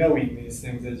knowing these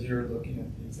things as you're looking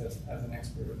at these as an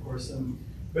expert, of course.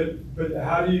 But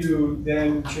how do you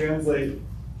then translate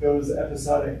those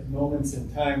episodic moments in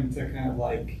time to kind of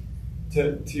like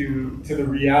to the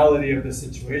reality of the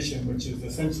situation, which is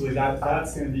essentially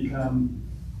that's going to become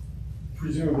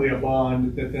presumably a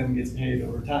bond that then gets paid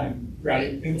over time,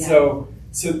 right? And Yeah.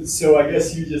 So I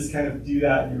guess you just kind of do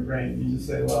that in your brain. You just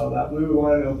say, well, that blue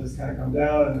one will just kind of come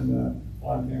down, and then the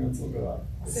bond payments will go up.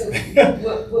 So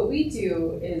what we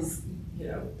do is,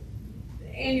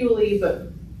 annually,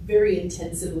 but very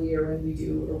intensively, or when we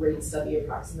do a rate study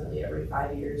approximately every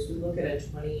 5 years, we look at a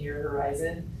 20-year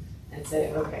horizon and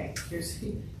say, okay, here's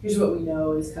what we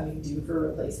know is coming due for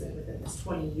replacement within this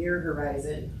 20-year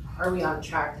horizon. Are we on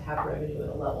track to have revenue at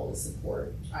a level to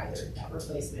support either that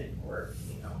replacement or,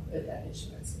 a debt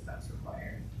issuance if that's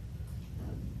required?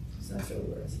 So that's really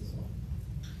where it's useful.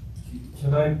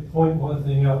 Can I point one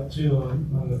thing out too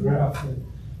on the graph? That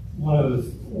one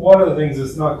of the things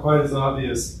that's not quite as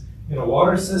obvious in a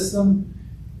water system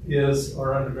is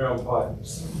our underground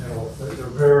pipes. They're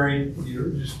very,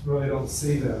 you just really don't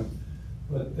see them.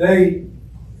 But and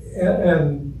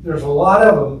there's a lot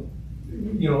of them,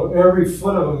 every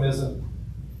foot of them isn't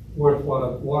worth what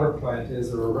a water plant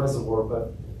is or a reservoir,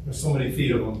 but there's so many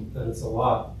feet of them that it's a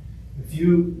lot. If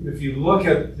you look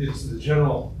at this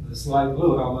light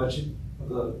blue, how much of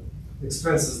the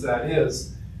expenses that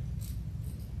is,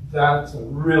 that's a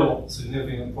real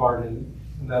significant part in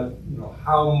that,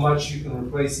 how much you can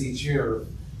replace each year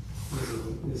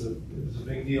is a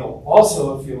big deal.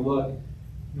 Also, if you look,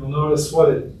 you'll notice what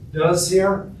it does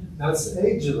here. That's the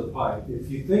age of the pipe. If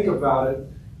you think about it,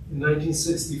 in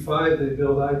 1965 they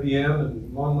built IBM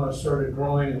and Longmont started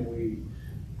growing, and we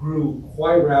grew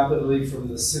quite rapidly from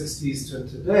the 60s to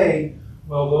today.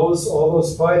 Well, all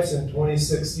those pipes in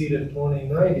 2060 to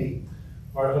 2090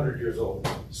 are 100 years old.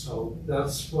 So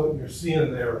that's what you're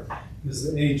seeing there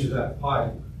is the age of that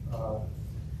pipe.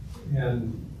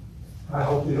 And I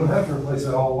hope you don't have to replace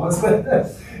it all at once, but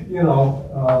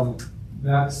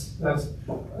that's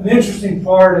an interesting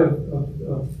part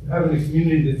of having a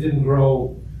community that didn't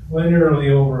grow linearly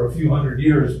over a few hundred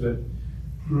years, but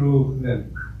grew and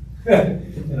then,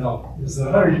 is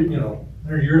 100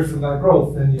 years from that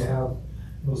growth, then you have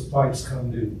those pipes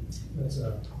come due. That's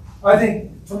I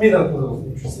think, for me, that was a little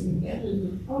interesting. Yeah.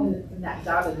 And that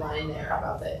dotted line there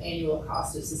about the annual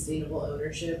cost of sustainable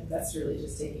ownership, that's really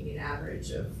just taking an average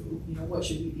of, you know, what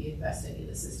should we be investing in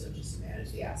the system just to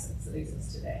manage the assets that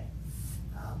exist today.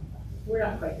 We're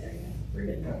not quite there yet. We're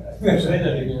getting there. Say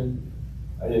that again.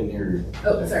 I didn't hear you.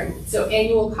 Oh, sorry. So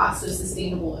annual cost of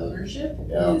sustainable ownership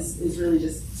Yeah. is really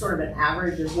just sort of an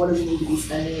average of what do we need to be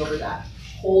spending over that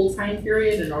whole time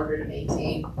period in order to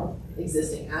maintain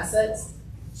existing assets.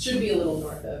 Should be a little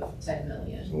north of 10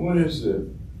 million. So what is the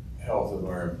health of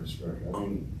our infrastructure? I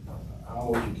mean, how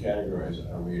would you categorize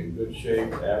it? Are we in good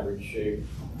shape, average shape?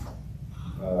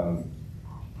 Do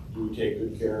we take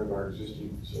good care of our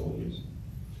existing facilities?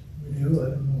 We do, I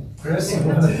don't know. Chris?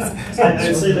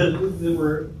 I'd say that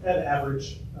we're at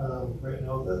average right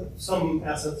now. Some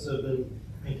assets have been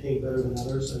maintained better than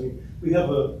others. I mean, we have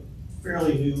a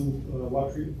fairly new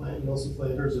water treatment plant in Nelson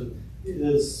Flanders, and it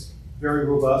is very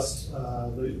robust.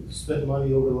 They spent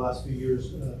money over the last few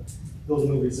years building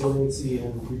the resiliency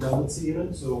and redundancy in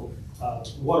it. So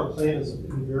the water plant is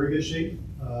in very good shape.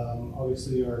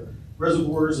 Obviously, our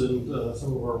reservoirs and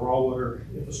some of our raw water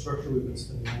infrastructure, we've been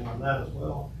spending money on that as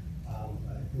well.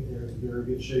 I think they're in very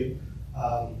good shape.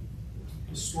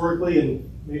 Historically, and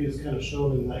maybe it's kind of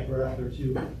shown in that graph there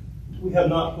too, we have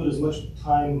not put as much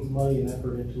time, money, and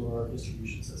effort into our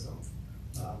distribution system.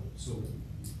 So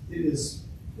it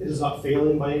is not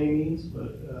failing by any means,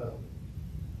 but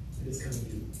it is coming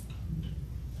due.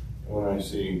 When I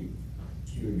see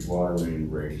huge water main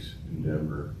breaks in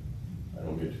Denver, I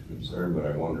don't get too concerned, but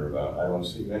I wonder about, I don't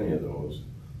see many of those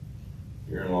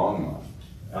here in Longmont,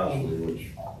 actually, which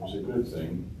is a good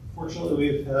thing. Fortunately,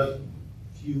 we've had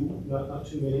few, not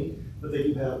too many, but they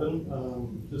do happen.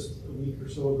 Just a week or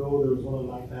so ago, there was one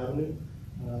on 9th Avenue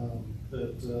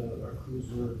that our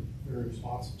crews were very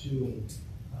responsive to, and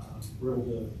were able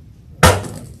to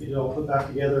get it all put back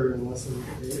together in less than a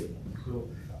day. So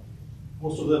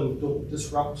most of them don't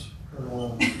disrupt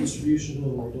distribution,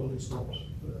 and they don't disrupt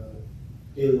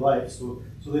daily life, so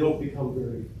they don't become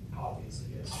very obvious, I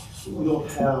guess. We don't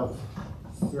have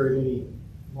very many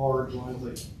large lines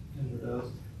like Denver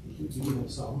does. We do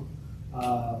have some.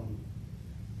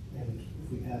 And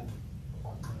if we had a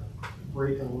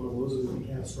break on one of those, it would be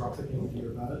catastrophic, and we'd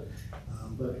hear about it.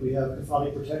 But we have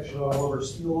cathodic protection on all of our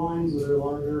steel lines that are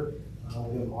larger.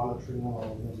 We have monitoring on all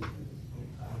of them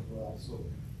as well. So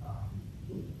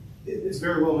it's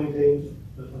very well maintained,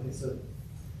 but like I said,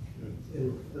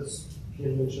 and as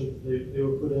Ken mentioned, they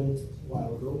were put in a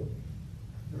while ago.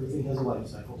 Everything has a life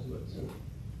cycle to it. So.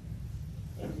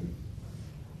 Thank you.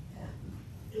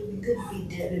 It'll be good to be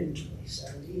dead in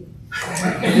 2070.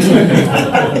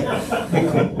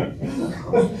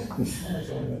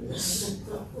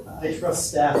 I trust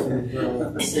staff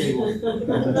and the city will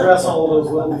address all of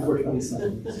those well before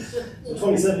 2070. So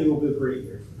 2070 will be a great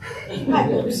year. I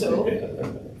hope so.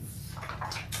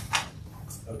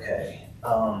 Okay.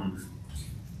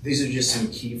 These are just some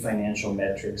key financial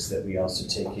metrics that we also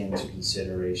take into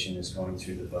consideration as going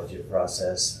through the budget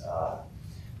process.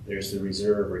 There's the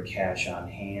reserve or cash on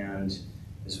hand,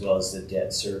 as well as the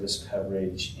debt service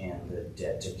coverage and the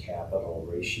debt to capital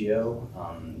ratio,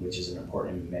 which is an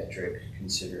important metric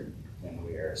considered when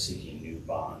we are seeking new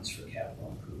bonds for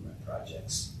capital improvement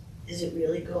projects. Is it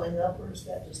really going up, or is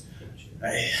that just a picture?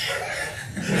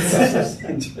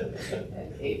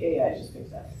 AI just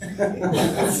picked up.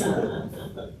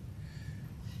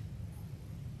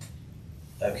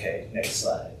 Okay, next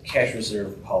slide. Cash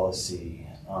reserve policy.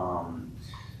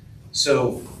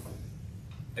 So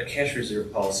a cash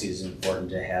reserve policy is important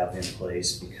to have in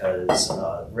place because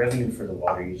revenue for the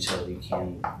water utility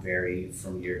can vary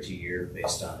from year to year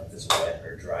based on if it's a wet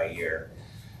or dry year.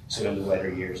 So in the wetter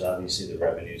years, obviously the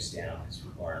revenue's down because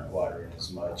people aren't watering as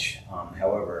much.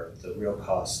 However, the real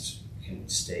cost can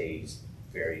stay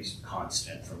very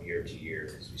constant from year to year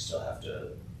because we still have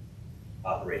to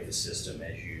operate the system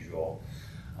as usual.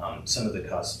 Some of the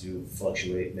costs do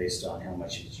fluctuate based on how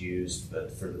much is used,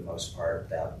 but for the most part,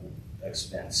 that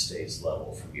expense stays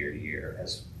level from year to year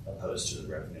as opposed to the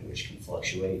revenue, which can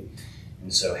fluctuate.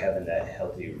 And so having that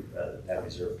healthy, that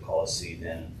reserve policy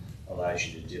then allows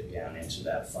you to dip down into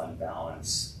that fund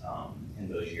balance in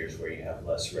those years where you have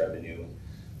less revenue.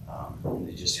 And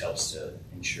it just helps to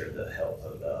ensure the health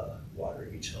of the water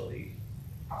utility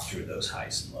through those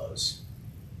highs and lows.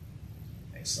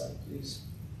 Next slide, please.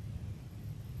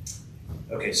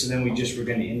 Okay, so then we're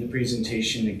going to end the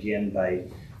presentation again by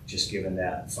just giving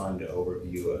that fund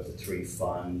overview of the three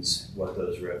funds, what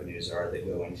those revenues are that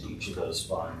go into each of those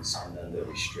funds, and then the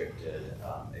restricted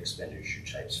expenditure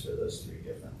types for those three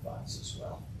different funds as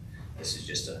well. This is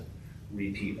just a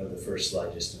repeat of the first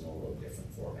slide, just in a little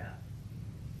different format.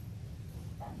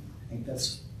 think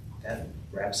that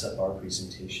wraps up our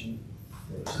presentation.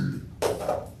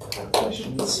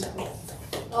 Questions?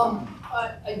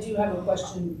 I do have a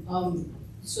question.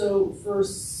 So for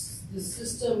the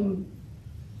system,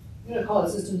 I'm gonna call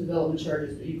it system development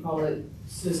charges, but you call it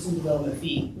system development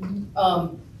fee.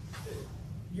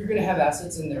 You're gonna have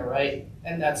assets in there, right?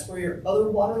 And that's where your other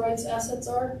water rights assets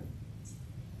are?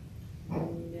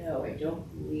 No, I don't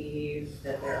believe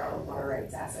that there are water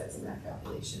rights assets in that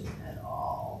calculation at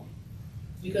all.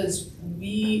 Because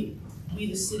we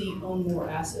the city own more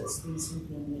assets than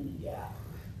Simple and Windy Gap.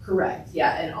 Correct,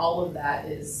 yeah, and all of that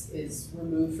is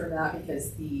removed from that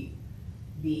because the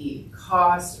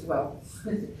cost, well,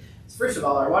 first of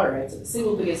all, our water rights are the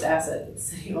single biggest asset that the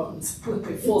city owns,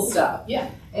 full stop.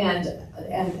 Yeah. And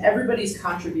everybody's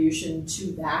contribution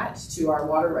to that, to our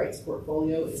water rights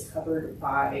portfolio, is covered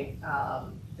by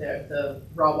the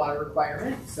raw water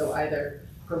requirement. So either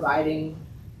providing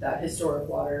that historic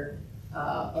water,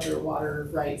 other water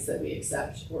rights that we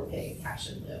accept, or paying cash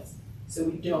in lieu. So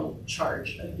we don't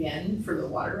charge again for the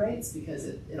water rights because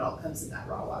it all comes in that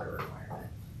raw water requirement.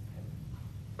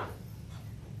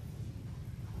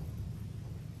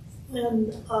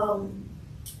 And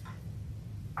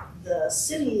the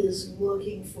city is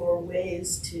looking for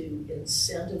ways to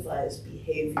incentivize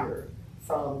behavior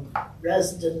from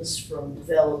residents, from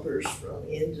developers, from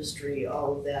industry,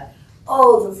 all of that.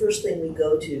 Oh, the first thing we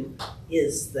go to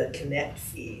is the connect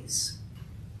fees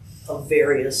of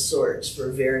various sorts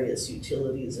for various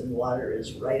utilities, and water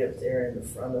is right up there in the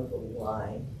front of the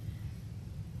line.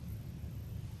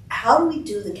 How do we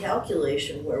do the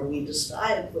calculation where we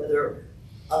decide whether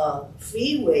a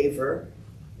fee waiver,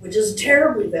 which is a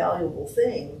terribly valuable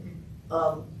thing,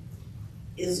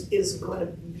 is going to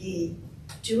be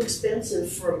too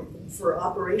expensive for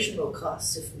operational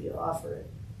costs if we offer it?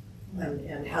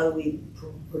 And how do we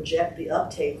project the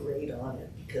uptake rate on it?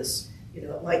 Because, you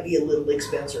know, it might be a little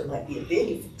expense or it might be a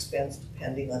big expense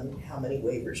depending on how many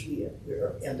waivers we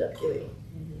end up giving.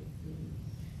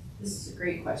 This is a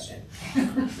great question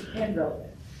and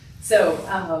relevant. So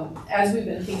as we've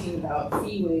been thinking about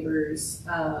fee waivers,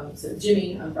 so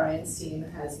Jimmy on Brian's team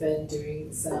has been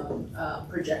doing some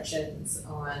projections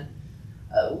on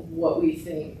what we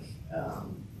think,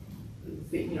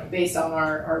 you know, based on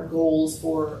our goals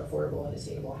for affordable and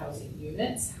attainable housing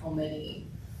units, how many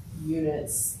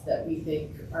units that we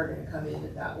think are going to come in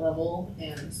at that level,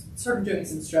 and sort of doing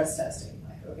some stress testing.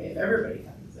 Like, okay, if everybody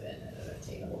comes in at an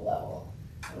attainable level,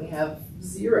 and we have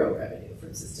zero revenue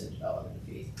from system development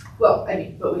fees. Well, I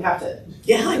mean, but we have to.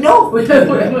 Yeah, I know. we have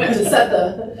to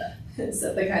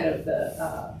set the kind of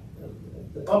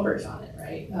the bumpers on it,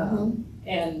 right?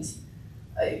 And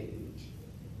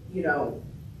you know,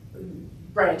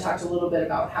 Brian talked a little bit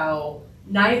about how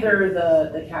neither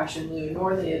the cash in lieu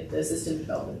nor the system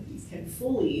development fees can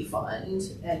fully fund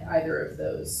at either of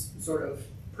those sort of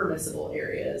permissible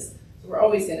areas. So we're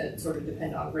always going to sort of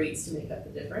depend on rates to make up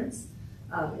the difference.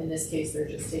 In this case, they're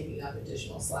just taking up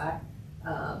additional slack,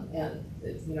 and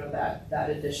you know that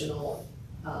additional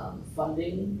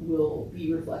funding will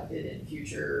be reflected in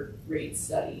future rate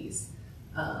studies.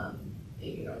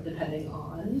 You know, depending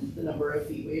on the number of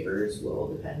fee waivers, will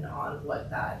depend on what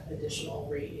that additional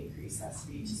rate increase has to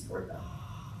be to support them.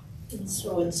 And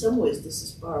so in some ways, this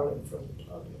is borrowing from the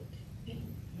public.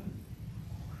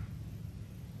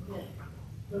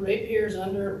 The ratepayers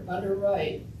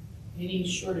underwrite any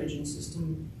shortage in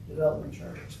system development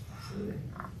charges.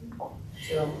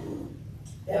 So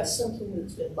That's something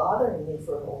that's been bothering me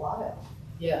for a while.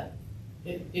 yeah,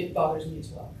 it bothers me as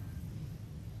well.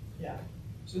 Yeah.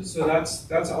 So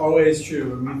that's always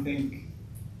true.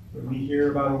 When we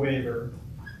hear about a waiver,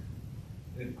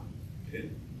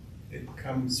 it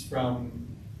comes from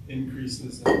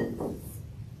increases in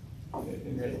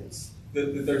rates.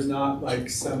 That there's not like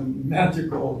some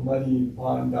magical money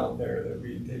pond out there that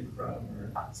we take from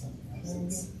or something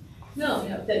else. No, you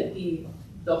know,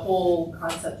 the whole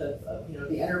concept of you know,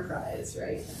 the enterprise,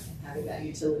 right? And having that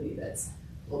utility that's,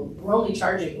 well, we're only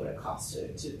charging what it costs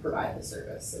to provide the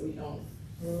service, so we don't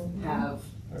have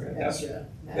extra.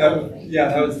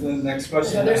 That was the next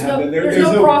question. Yeah, there's I had. there's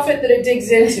no profit that it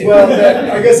digs into. Well,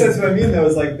 I guess that's what I mean though,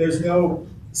 is like there's no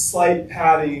slight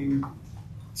padding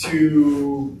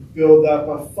to build up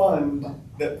a fund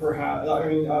that perhaps, I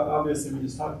mean, obviously we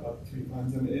just talked about the 3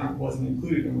 funds and it wasn't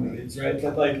included in one of these, right?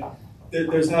 But like,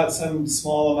 there's not some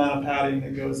small amount of padding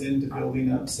that goes into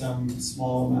building up some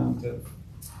small amount of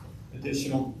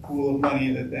additional pool of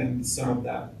money that then some of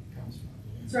that comes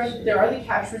from. So there are the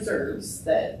cash reserves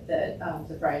that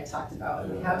Brian talked about,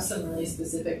 and we have some really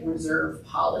specific reserve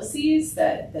policies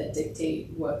that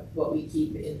dictate what we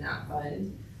keep in that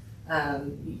fund.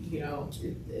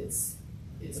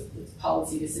 It's a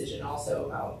policy decision also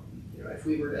about, if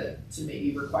we were to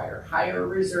maybe require higher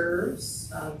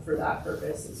reserves, for that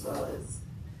purpose, as well as,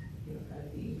 kind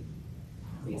of the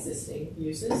existing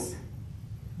uses.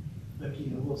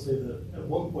 Becky, I will say that at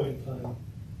one point in time,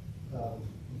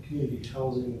 community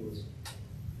housing was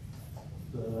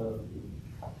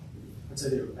I'd say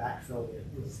they were backfilling it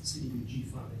with CDBG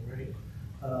funding, right?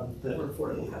 That Or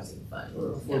affordable housing fund.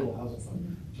 Or affordable housing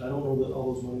fund. But I don't know that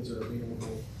all those monies are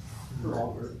available any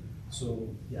longer. So,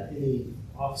 yeah, any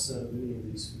offset of any of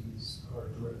these fees are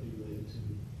directly related to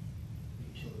the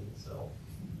utility itself.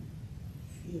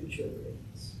 Future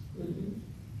rates.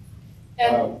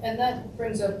 And that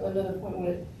brings up another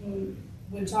point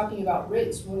when talking about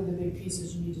rates, one of the big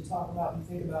pieces you need to talk about and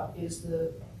think about is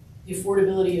the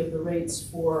affordability of the rates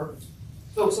for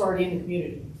folks already in the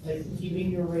community, like keeping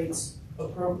your rates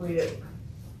appropriate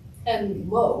and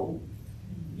low,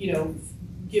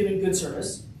 given good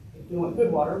service. If we want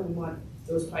good water, we want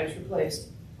those pipes replaced.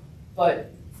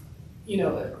 But,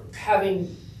 having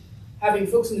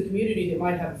folks in the community that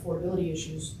might have affordability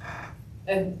issues,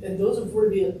 and those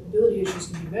affordability issues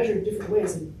can be measured different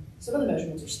ways, and some of the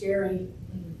measurements are scary.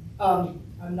 I'm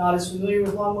not as familiar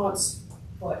with Longmont's,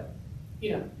 but,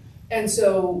 and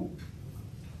so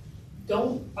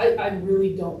I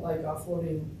really don't like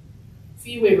offloading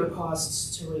fee waiver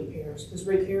costs to ratepayers, because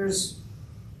ratepayers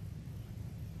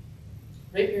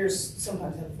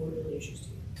sometimes have affordability issues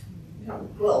too.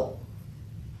 Well,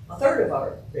 a third of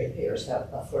our ratepayers have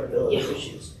affordability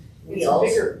issues. It's a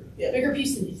bigger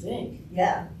piece than you think.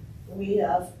 Yeah, we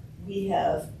have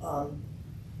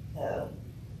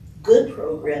good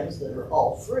programs that are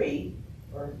all free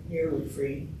or nearly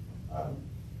free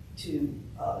to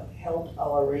help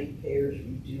our ratepayers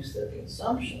reduce their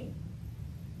consumption,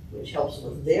 which helps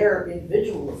with their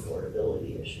individual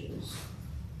affordability issues.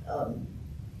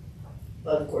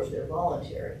 But of course, they're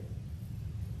voluntary.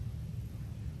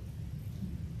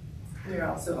 We're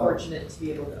also fortunate to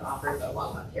be able to offer the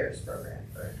Longmont Cares program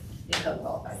for income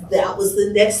qualified households. That was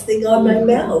the next thing on my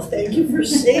mouth. Thank you for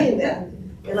saying that.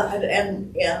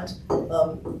 And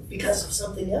because of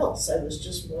something else, I was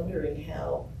just wondering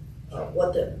how, am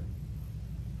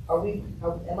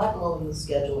I blowing the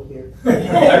schedule here?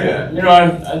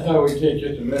 I thought we'd take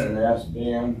just a minute and ask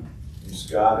Dan and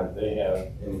Scott if they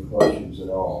have any questions at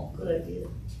all. Good idea.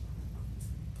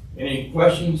 Any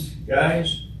questions,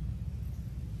 guys?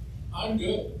 I'm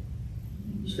good.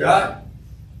 Scott?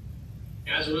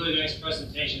 That was a really nice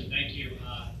presentation, thank you.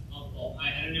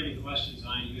 I didn't have any questions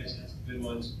on it, you guys had some good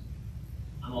ones.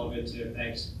 I'm all good too,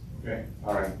 thanks. Okay,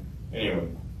 all right. Anyway,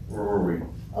 where were we?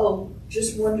 Oh,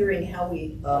 just wondering how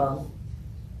we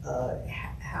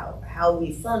how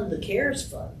we fund the CARES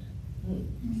fund,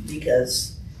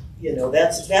 because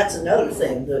that's another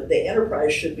thing. The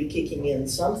enterprise should be kicking in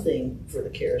something for the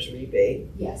CARES rebate.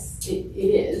 Yes, it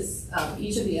is.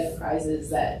 Each of the enterprises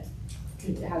that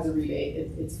has a rebate,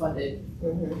 it's funded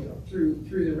through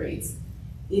the rates.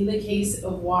 In the case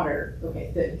of water,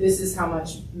 okay, this is how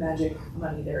much magic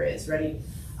money there is. Ready?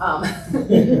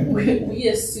 We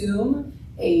assume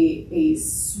a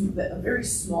very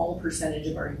small percentage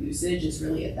of our usage is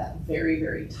really at that very,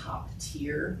 very top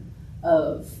tier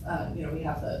of, we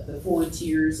have the 4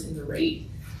 tiers in the rate.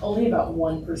 Only about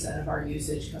 1% of our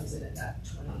usage comes in at that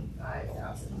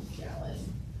 25,000 gallon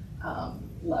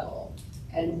level.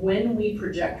 And when we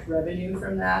project revenue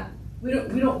from that, we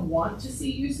don't want to see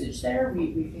usage there.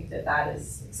 We think that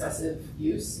is excessive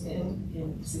use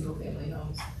in single family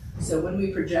homes. So when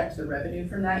we project the revenue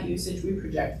from that usage, we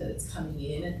project that it's coming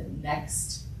in at the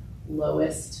next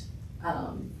lowest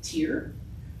tier.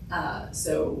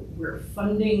 So we're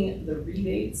funding the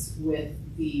rebates with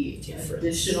the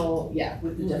additional,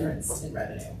 with the difference in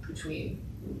revenue between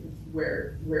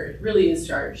where it really is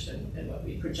charged and what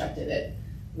we projected it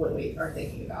when we are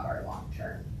thinking about our long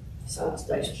term. So it's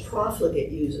those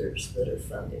profligate users that are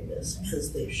funding this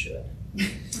because they should.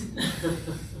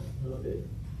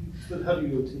 But how do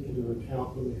you take into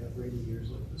account when we have rainy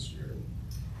years like this year?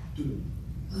 Do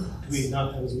we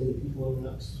not have as many people in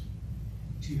that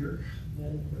tier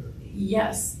then?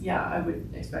 Yes, I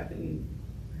would expect that we're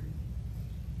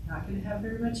not going to have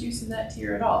very much use in that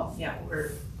tier at all. Yeah,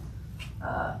 we're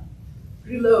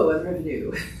pretty low on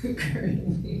revenue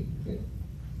currently.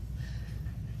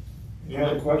 Any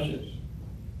other questions?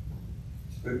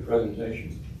 Good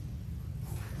presentation.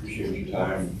 Appreciate your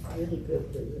time. Really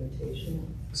good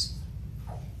presentation.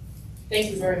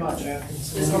 Thank you very much. Yeah.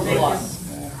 This helped a lot.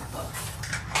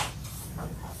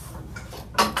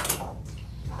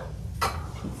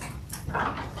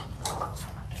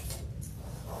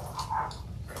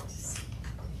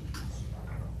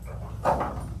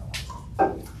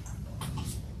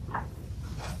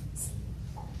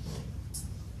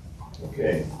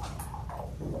 Okay.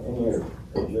 Any other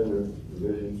agenda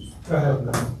revisions? I have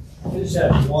none. I just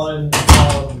have one,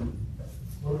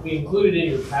 what we included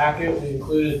in your packet, we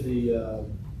included the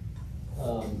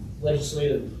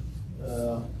legislative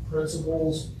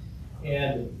principles,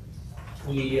 and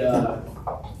we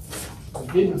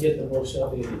didn't get the most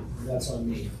updated, and that's on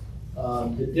me.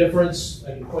 The difference,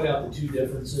 I can point out the two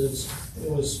differences. It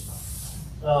was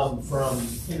from,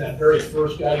 in that very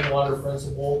first guiding water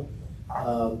principle,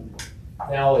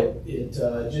 now it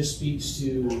just speaks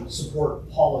to support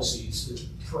policies.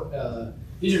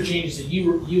 These are changes that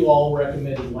you all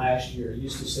recommended last year. It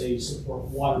used to say support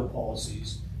water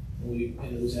policies, and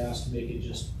it was asked to make it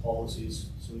just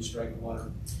policies, so we strike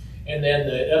water. And then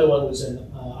the other one was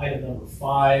in item number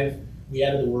 5. We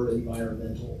added the word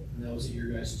environmental, and that was at your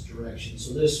guys' direction.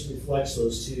 So this reflects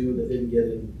those two that didn't get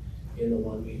in the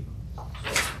one we. So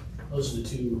those are the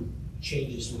two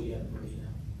changes we have for you now.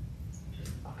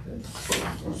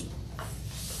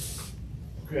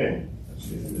 Okay, let's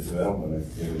see the development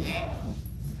activity.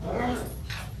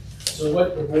 So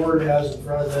what the board has in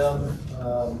front of them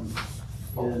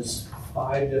is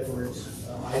 5 different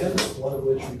items, one of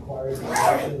which requires an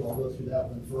action. I'll go through that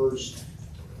one first.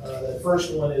 The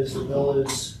first one is the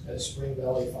village at Spring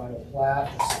Valley final plat.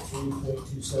 It's a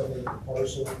 3.27 acre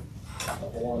parcel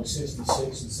up along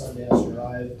 66 and Sundance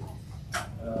Drive.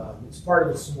 It's part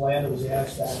of some land that was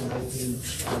annexed back in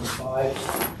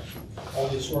 1995. All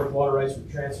the historic water rights were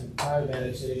transferred at the time of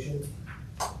annexation.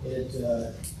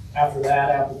 After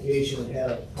that application, it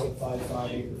had a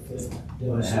 0.55 acre foot. I'm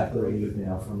going to have to leave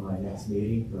now for my next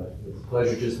meeting, but it was a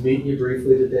pleasure just meeting you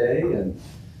briefly today, and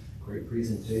great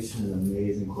presentation and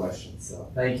amazing questions.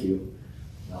 So thank you.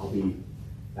 I'll be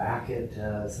back at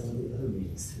some of the other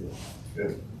meetings too.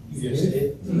 Good. Yes.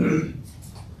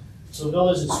 So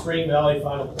Village at Spring Valley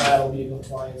final plat will be in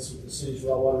compliance with the city's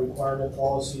well water requirement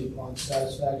policy upon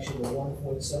satisfaction of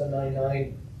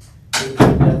 1.799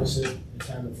 deficit at the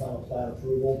time of final plat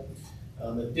approval.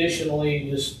 Additionally,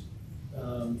 just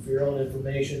for your own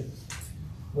information,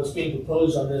 what's being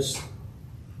proposed on this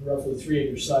roughly 3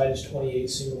 acre site is 28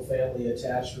 single family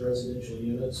attached residential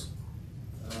units.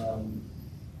 And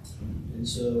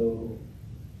so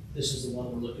this is the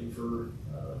one we're looking for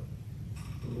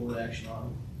board action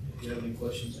on. If you have any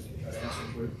questions, I can try to answer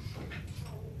for you.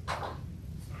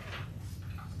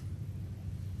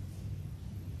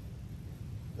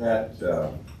 That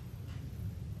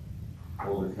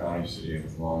Boulder County City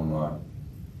of Longmont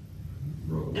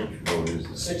road, which road is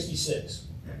this? 66.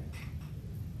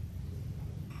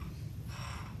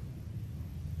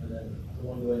 And then the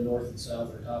one going north and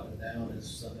south or top and down is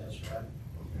Sundance Drive.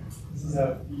 This is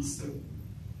east of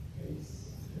Pace.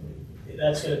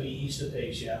 That's going to be east of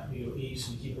Pace, yeah. You go east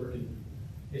and keep working.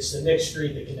 It's the next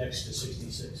street that connects to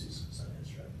 66 is Sundance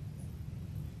Drive.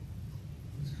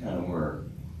 It's kind of where,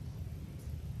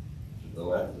 to the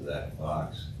left of that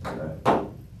box, that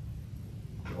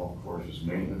golf course's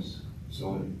maintenance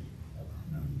facility.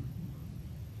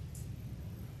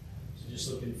 So just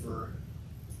looking for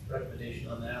recommendation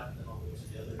on that, and then I'll move to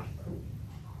the others.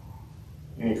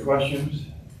 Any questions?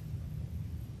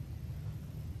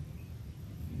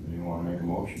 Anybody want to make a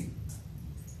motion?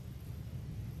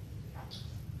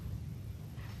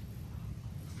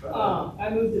 I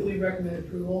move that we recommend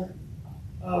approval,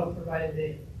 provided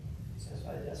they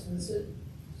satisfy the estimates.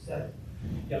 So,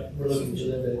 Yep, we're looking for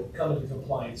them to come into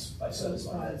compliance by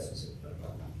satisfying that.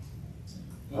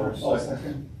 I'll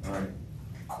second. All right.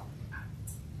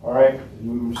 All right,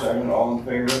 move second, all in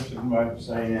favor, signify by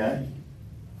saying aye.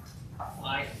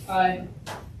 Aye. aye.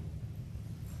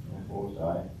 Opposed,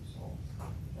 aye. So,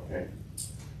 okay.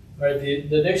 All right,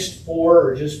 the next 4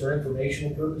 are just for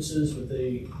informational purposes, but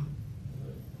the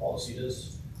policy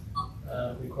does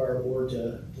require a board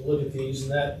to look at these.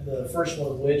 And that the first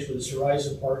one of which was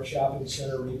Horizon Park Shopping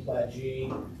Center replat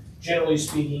G. Generally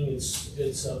speaking,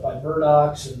 it's up by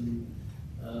Murdoch's and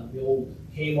the old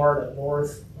Kmart up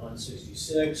north on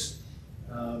 66.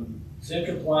 It's in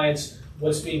compliance.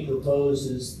 What's being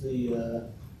proposed is the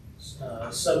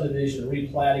subdivision,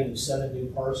 replatting of 7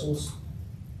 new parcels.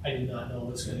 I do not know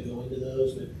what's going to go into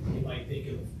those, but you might think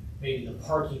of maybe the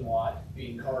parking lot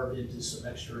being carved into some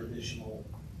extra additional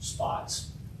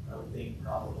spots. I would think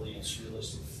probably it's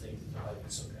realistic to think that there might be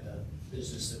some kind of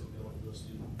business that would go into those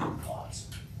new lots.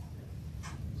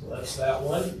 So that's that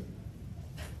one.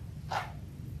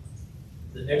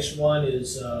 The next one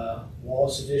is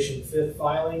Wallace Edition 5th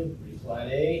filing,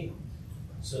 replat A.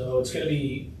 So it's going to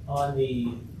be on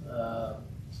the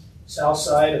south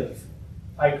side of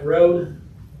Pike Road,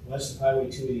 west of Highway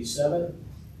 287.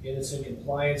 Again, it's in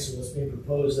compliance, and what's being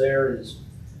proposed there is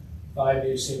 5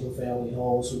 new single-family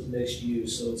homes with mixed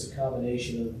use. So it's a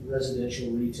combination of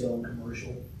residential, retail, and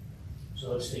commercial.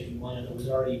 So it's taking land that was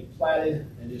already platted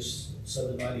and just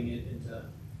subdividing it into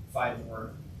 5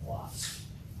 more lots.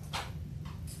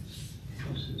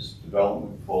 Is this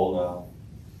development full now?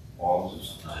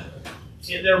 Walls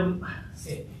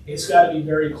It's got to be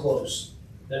very close.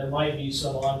 There might be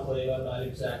some enclave, I'm not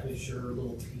exactly sure, a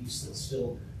little piece that's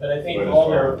still, but I think but all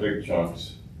there are their, big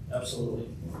chunks. absolutely.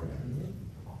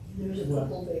 There's a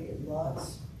couple vacant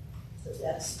lots. But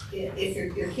that's, if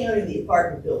you're counting the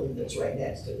apartment building that's right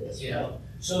next to this. Yeah,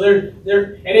 so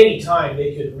they're, at any time,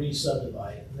 they could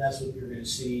re-subdivide it, and that's what you're gonna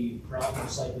see,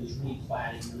 most likely is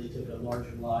replatting, where they took a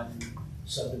larger lot and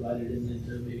subdivided it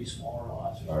into maybe smaller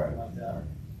lots or something like that.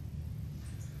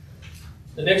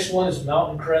 The next one is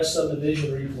Mountain Crest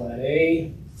Subdivision Replat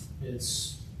A.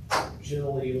 It's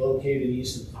generally located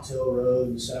east of Patil Road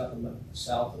and south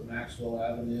of Maxwell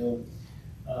Avenue.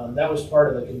 That was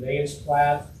part of the conveyance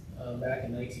plat back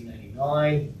in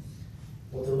 1999.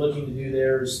 What they're looking to do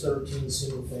there is 13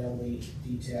 single-family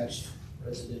detached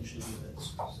residential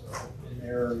units. So in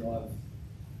there, you'll have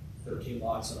 13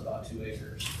 lots on about 2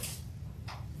 acres.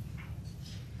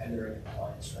 And they're in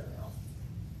compliance right now.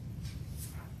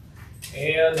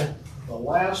 And the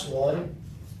last one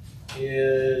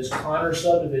is Connor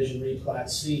Subdivision Replat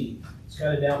C. It's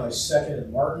kind of down by 2nd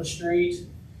and Martin Street.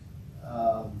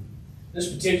 This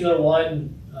particular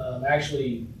one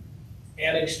actually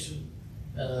annexed,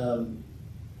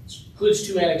 includes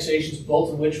 2 annexations,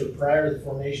 both of which were prior to the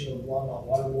formation of the Longmont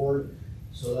Water Board.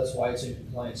 So that's why it's in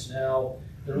compliance now.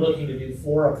 They're looking to do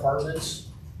 4 apartments,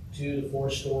 2 to 4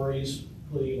 stories,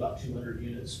 including about 200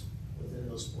 units within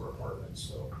those 4 apartments.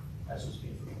 So that's what's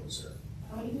being proposed there.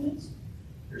 How many units?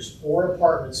 There's 4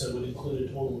 apartments that would include a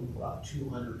total of about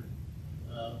 200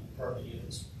 apartment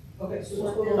units. Okay, so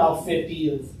So we're about 50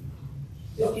 of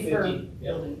 50 per yeah.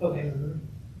 building, okay.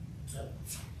 Yep.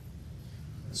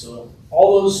 So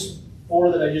all those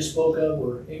 4 that I just spoke of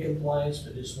were in compliance,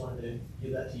 but just wanted to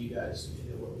give that to you guys so you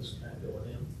knew what was kind of going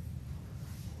in.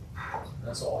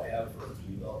 That's all I have for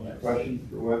Any development. questions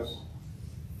for Wes?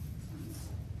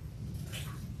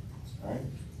 All right.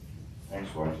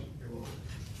 Thanks, Wes.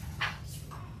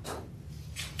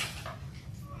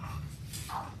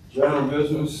 General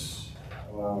business,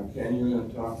 can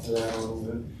you talk to that a little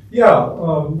bit? Yeah,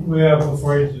 we have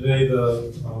before you today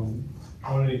the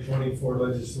 2024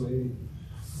 legislative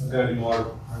guiding water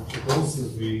principles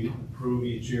that we approve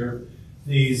each year.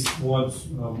 These, once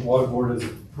water board has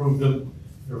approved them,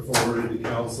 they're forwarded to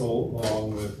council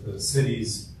along with the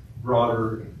city's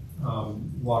broader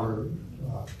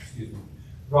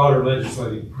broader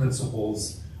legislative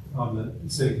principles. The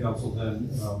city council then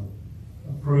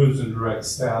approves and directs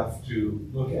staff to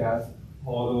look at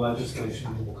all the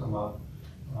legislation that will come up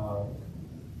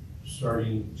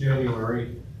starting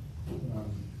January.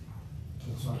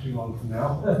 It's not too long from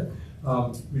now.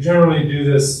 We generally do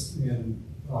this in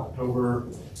October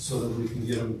so that we can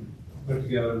get them put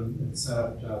together and sent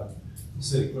up to the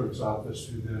city clerk's office,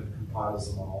 who then compiles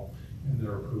them all, and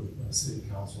they're approved by city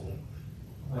council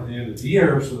by the end of the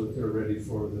year so that they're ready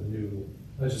for the new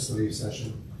legislative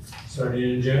session starting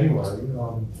in January.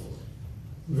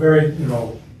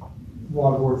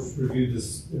 Water board's reviewed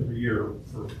this every year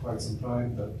for quite some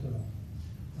time, but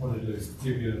wanted to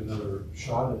give you another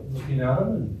shot at looking at them,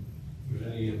 and if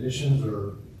there's any additions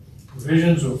or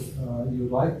revisions you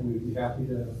would like, we'd be happy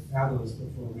to have those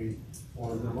before we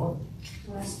forward them on.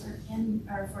 Wes,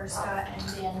 for Scott and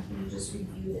Dan, can you just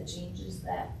review the changes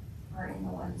that are in the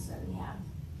ones that we have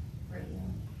right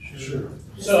now? Sure.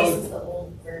 This So, is the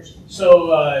old version.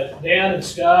 So Dan and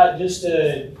Scott, just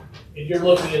to, if you're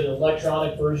looking at an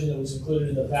electronic version that was included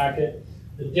in the packet,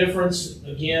 the difference,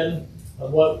 again,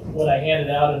 of what I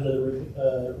handed out into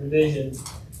the revision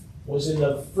was in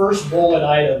the first bullet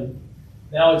item.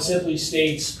 Now it simply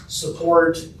states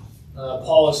support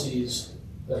policies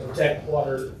that protect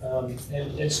water.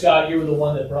 And Scott, you were the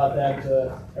one that brought that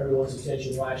to everyone's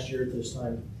attention last year at this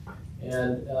time.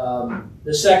 And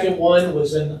the second one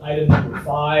was in item number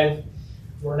 5,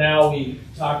 where now we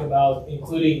talk about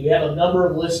including, we have a number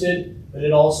of listed, but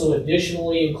it also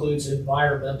additionally includes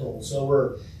environmental. So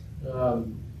we're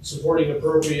supporting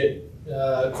appropriate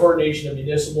coordination of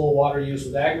municipal water use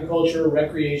with agriculture,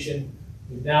 recreation.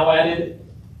 We've now added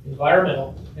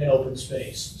environmental and open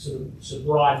space. So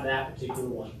broaden that particular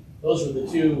one. Those are the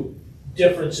 2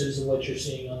 differences in what you're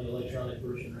seeing on the electronic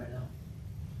version right now.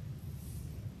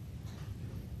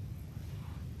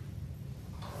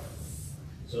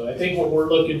 So I think what we're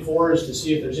looking for is to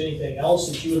see if there's anything else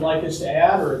that you would like us to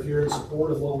add, or if you're in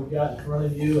support of what we've got in front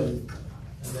of you, and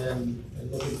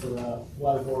looking for a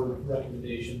water board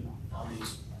recommendation. on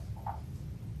these.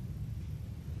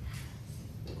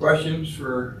 Questions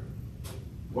for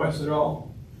Wes at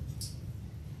all?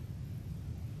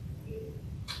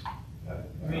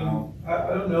 I mean, I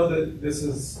don't know that this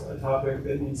is a topic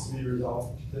that needs to be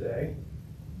resolved today.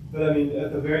 But I mean,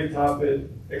 at the very top, it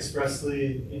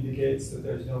expressly indicates that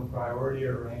there's no priority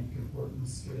or rank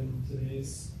importance given to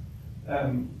these.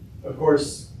 Of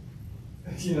course,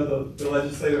 you know, the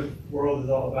legislative world is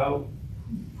all about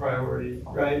priority,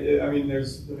 right? I mean,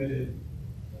 there's limited,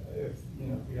 if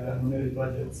we had unlimited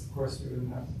budgets, of course we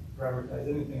wouldn't have to prioritize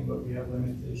anything, but we have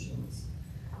limitations.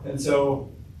 And so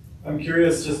I'm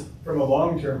curious, just from a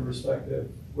long-term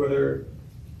perspective, whether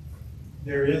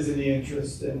there is any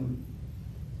interest in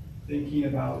thinking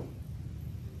about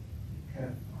kind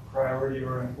of priority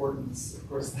or importance. Of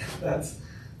course, that's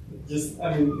just,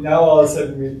 I mean, now all of a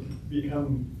sudden we've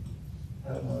become,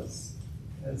 I don't know, as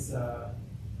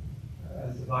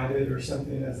divided or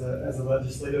something as a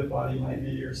legislative body might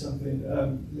be or something.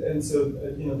 And so,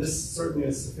 this certainly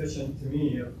is sufficient to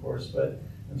me, of course, but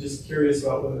I'm just curious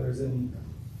about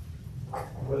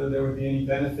whether there would be any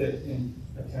benefit in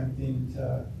attempting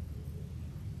to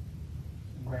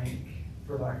rank,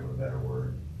 for lack of a better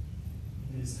word,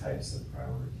 these types of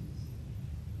priorities.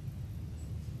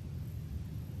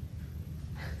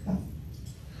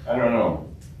 I don't know.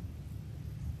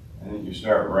 I think you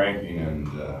start ranking and,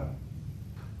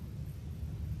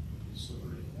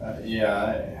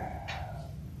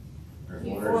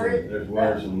 there's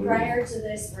winners and losers. Prior to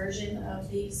this version of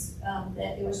these,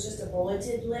 that it was just a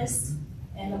bulleted list,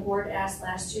 and the board asked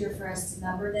last year for us to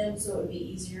number them so it would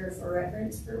be easier for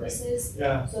reference purposes.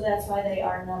 Yeah. So that's why they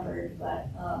are numbered, but,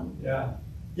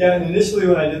 Yeah, and initially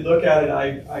when I did look at it,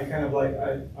 I kind of like,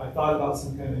 I thought about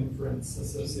some kind of inference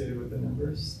associated with the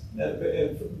numbers.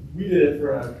 We did it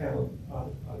for a kind of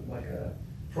like a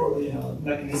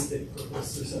mechanistic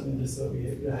purpose or something, just so we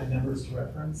had numbers to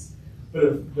reference.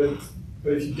 But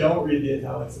if you don't read the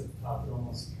italics at the top, it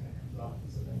almost kind of comes off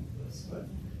as a list.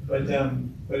 But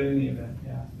in any event,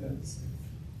 yeah, that's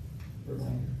for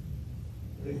reminder.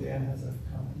 I think Dan has a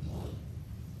comment.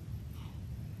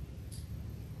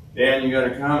 Dan, you got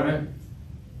a comment?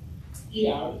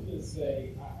 Yeah, I was going to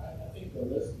say, I think the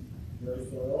list is very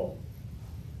thorough.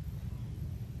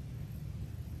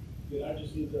 Did I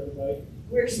just lose everybody?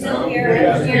 we're still No, here.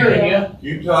 we're Hearing you.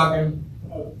 Keep talking.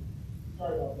 Oh,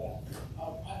 sorry about that.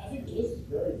 I think the list is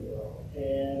very thorough,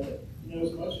 and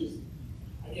as much as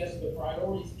I guess the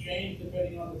priorities change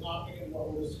depending on the topic and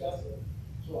what we're discussing.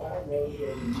 So I don't know if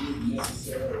there's a need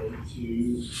necessarily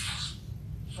to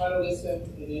try to list them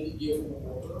in any given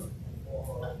order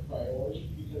or priority,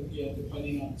 because again,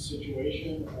 depending on the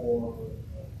situation or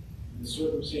the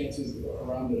circumstances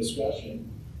around the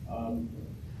discussion,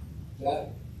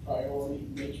 that priority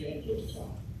may change over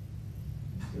time.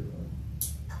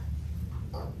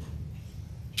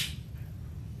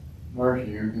 Marcia,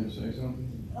 you were going to say something?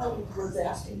 I was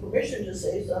asking permission to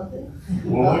say something.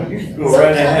 Well, you can go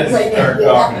right ahead and start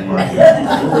talking,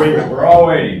 Marcia. We're all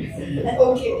waiting.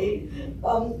 Okay,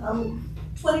 I'm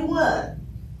 21.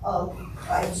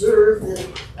 I observed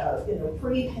that,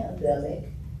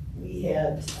 pre-pandemic, we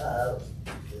had the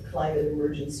climate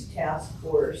emergency task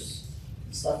force,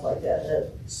 stuff like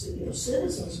that,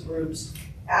 citizens groups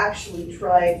actually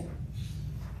tried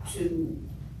to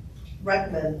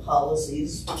recommend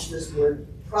policies, which this board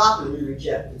properly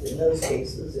rejected in those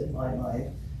cases, in my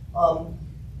mind,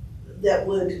 that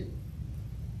would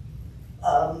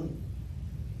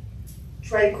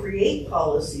try to create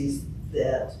policies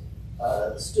that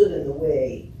stood in the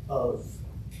way of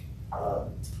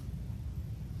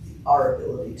our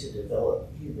ability to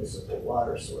develop municipal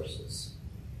water sources.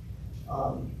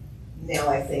 Now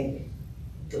I think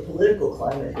the political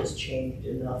climate has changed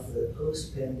enough that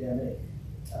post-pandemic,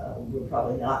 we're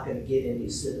probably not going to get any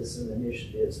citizen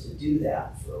initiatives to do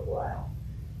that for a while.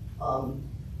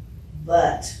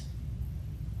 But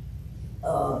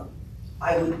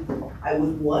I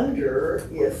would wonder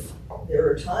if there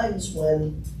are times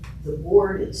when the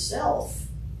board itself,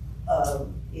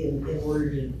 in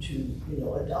order to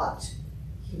adopt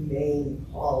humane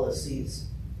policies,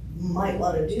 might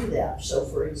want to do that. So,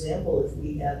 for example, if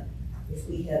we had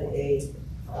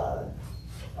a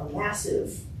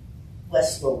massive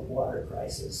West Slope water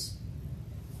crisis,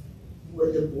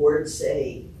 would the board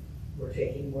say we're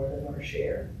taking more than our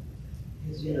share?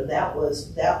 Because that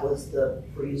was the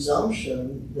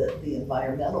presumption that the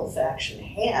environmental faction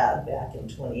had back in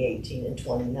 2018 and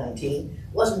 2019.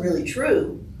 It wasn't really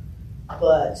true,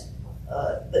 but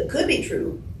could be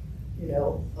true.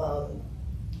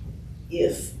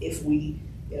 If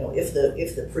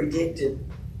the predicted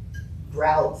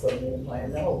drought from the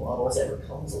environmental models ever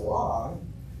comes along,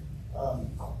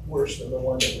 worse than the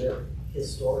one that we're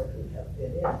historically have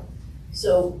been in.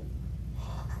 So,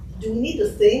 do we need to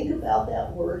think about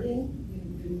that wording?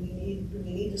 Do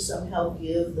we need to somehow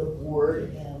give the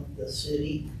board and the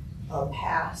city a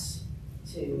pass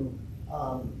to,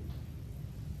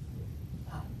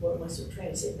 what am I so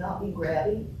trying to say, not be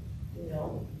grabby, you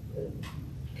know?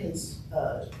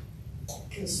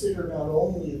 Consider not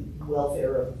only the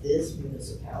welfare of this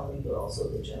municipality, but also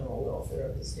the general welfare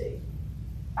of the state.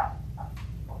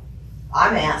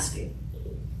 I'm asking.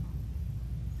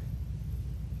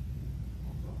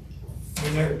 I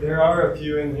mean, there are a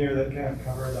few in here that kind of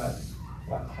cover that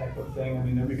type of thing. I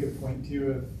mean, that we could point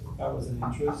to if that was an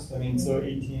interest. I mean, so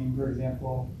 18, for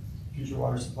example, future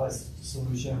water supply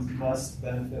solutions must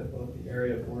benefit both the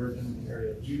area of origin and the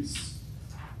area of use.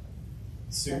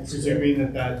 So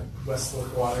presuming that West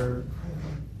Slope water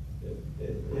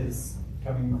is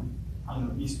coming,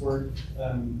 eastward.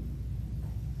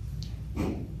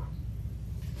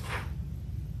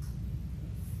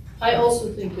 I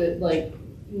also think that like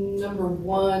number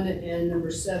 1 and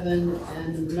number 7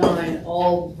 and number 9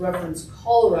 all reference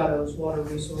Colorado's water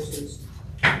resources,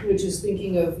 which is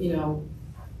thinking of,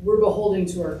 we're beholden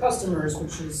to our customers,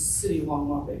 which is City of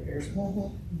Longmont ratepayers,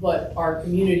 but our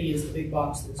community is the big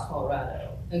box that's Colorado.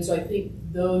 And so I think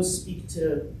those speak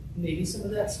to maybe some of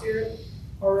that spirit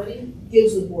already.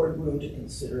 Gives the board room to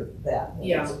consider that when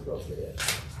Yeah. it's appropriate.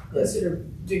 Consider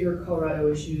bigger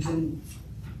Colorado issues and,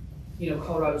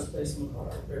 Colorado's place in the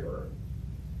Colorado River.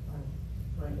 I'm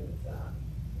right with that.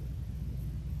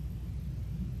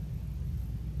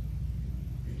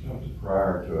 It's tough to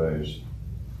prioritize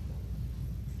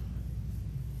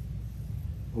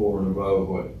over and above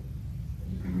what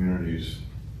the community's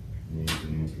needs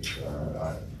and interests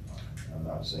are. I'm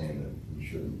not saying that we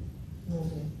shouldn't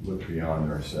look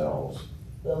beyond ourselves.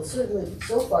 Well, certainly,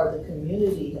 so far, the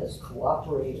community has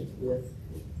cooperated with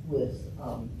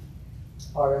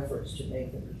our efforts to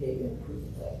make the behavior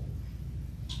improvement plan.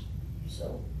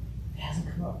 So, it hasn't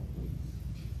come up.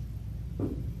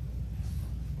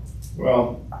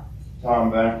 Well, Tom,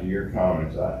 back to your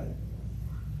comments.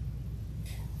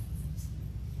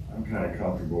 I'm kind of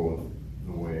comfortable with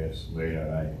the way it's laid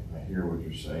out. I hear what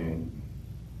you're saying.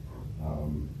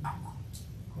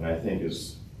 And I think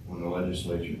it's when the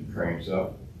legislature cranks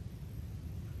up,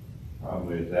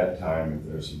 probably at that time, if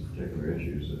there's some particular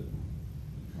issues that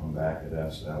come back at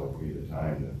us, that would be the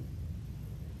time to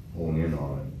hone in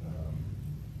on it.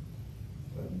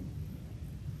 But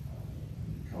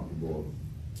I'm comfortable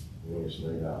with the way it's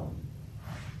laid out.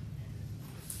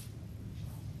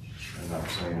 I'm not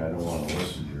saying I don't want to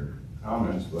listen to your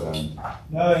comments, but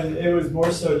No, it was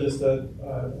more so just a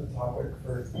topic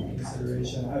for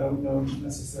consideration. I don't know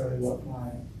necessarily what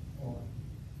my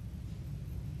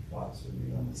thoughts would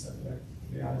be on the subject,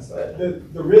 to be honest.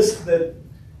 The risk that,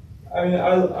 I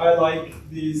like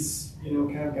these,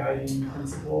 kind of guiding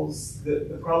principles.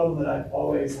 The problem that I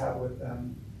always have with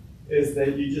them is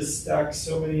that you just stack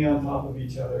so many on top of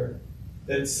each other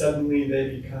that suddenly they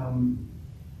become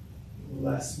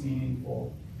less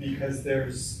meaningful because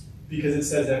it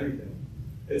says everything.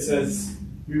 It says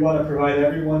we want to provide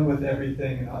everyone with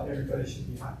everything and not everybody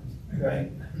should be happy,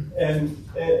 right? And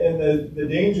the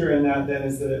danger in that then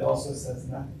is that it also says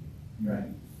nothing,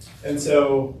 right? And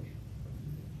so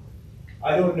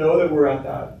I don't know that we're at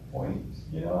that point,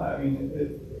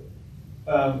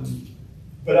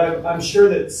 but I'm sure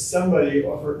that somebody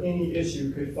for any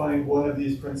issue could find one of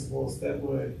these principles that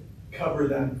would cover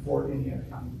them for any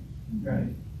account,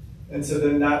 right? And so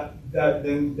then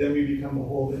then we become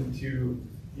beholden to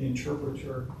the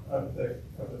interpreter of the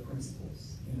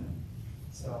principles,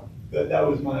 So that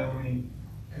was my only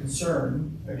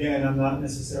concern. Again, I'm not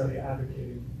necessarily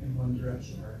advocating in one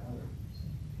direction or another.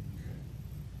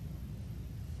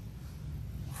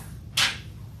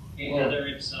 Hey Heather,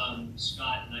 it's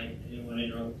Scott, and I didn't want to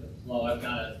interrupt the flow. I've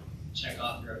got to check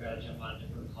off here. I've got to jump on a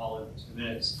different call in 2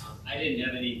 minutes. I didn't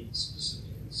have any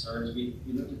specific concerns. We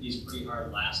looked at these pretty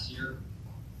hard last year,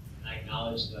 and I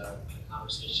acknowledge the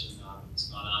conversation that's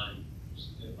gone on, and there's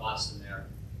some good thoughts in there,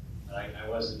 but I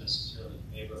wasn't necessarily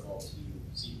favorable to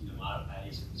seeking to modify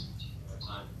these at this particular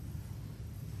time.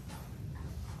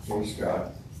 okay,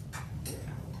 Scott.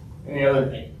 Any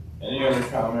other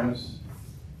comments?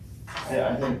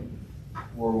 I think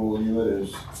where we'll leave it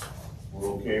is we're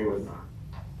okay with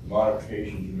the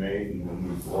modifications you made, and we'll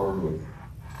move forward with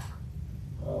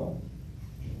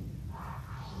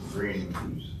agreeing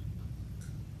with these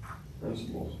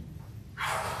principles.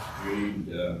 You need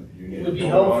It would be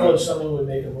helpful if someone would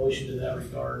make a motion to that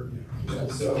regard.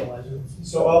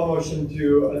 So I'll motion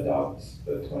to adopt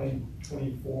the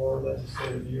 2024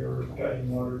 legislative year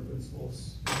guiding water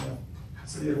principles in the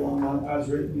city of Longmont as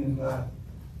written in the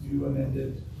new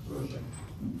amended version.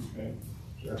 Okay,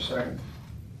 is there a second?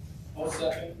 I'll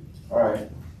second. All right,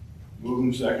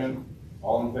 moving second,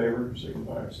 all in favor,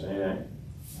 signify by saying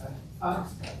aye.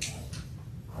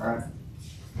 All right.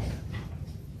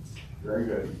 Very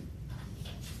good.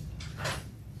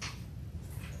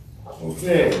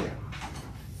 Okay,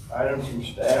 items from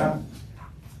staff.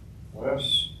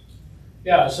 Wes?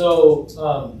 Yeah, so,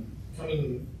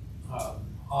 coming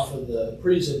off of the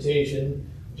presentation,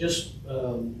 just,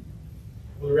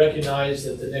 we recognize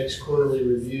that the next quarterly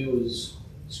review is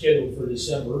scheduled for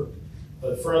December,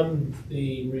 but from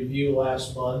the review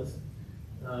last month,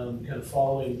 kind of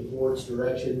following the board's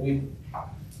direction, we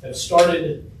have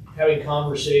started having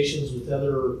conversations with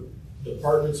other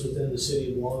departments within the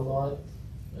city of Longmont,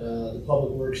 the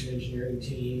Public Works and Engineering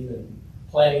team and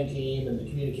planning team and the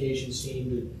communications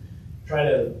team to try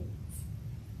to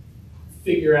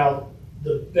figure out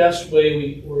the best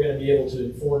way we're going to be able to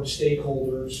inform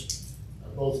stakeholders,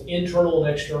 both internal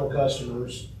and external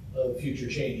customers, of future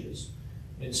changes.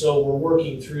 And so we're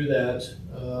working through that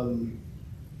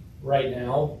right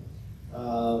now.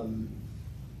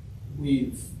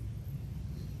 We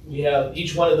have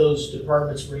each one of those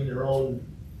departments bring their own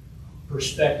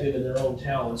perspective and their own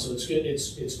talent, so it's good.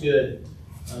 It's good.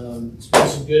 It's been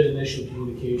some good initial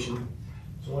communication.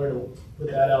 So I wanted to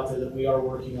put that out there that we are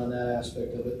working on that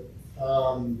aspect of it.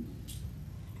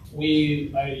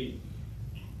 I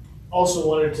also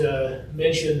wanted to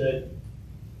mention that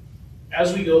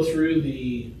as we go through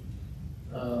the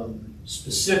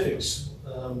specifics,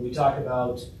 we talk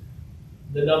about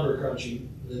the number crunching,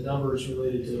 the numbers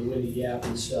related to the Windy Gap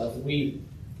and stuff. We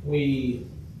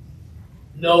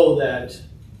know that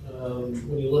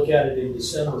when you look at it in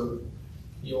December,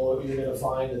 you're going to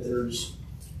find that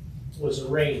was a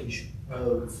range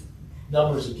of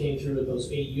numbers that came through with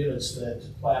those 8 units that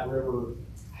Platte River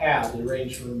had. They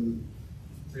range from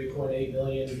 3.8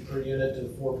 million per unit to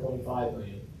 4.5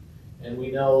 million. And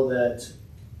we know that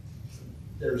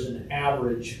there's an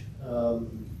average,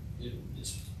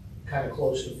 it's kind of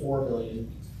close to 4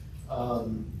 million.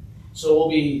 So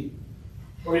we're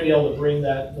going to be able to bring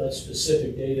that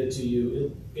specific data to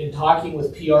you. In talking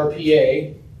with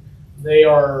PRPA, they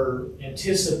are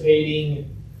anticipating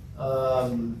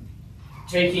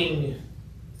taking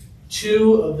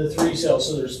 2 of the 3 cells.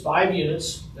 So there's 5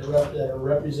 units that are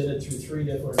represented through 3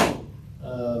 different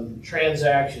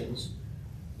transactions.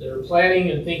 They're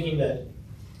planning and thinking that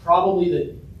probably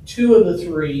the 2 of the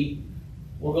 3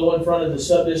 will go in front of the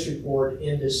sub-district board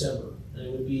in December. And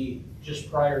it would be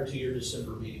just prior to your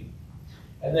December meeting.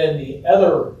 And then the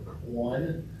other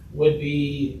one would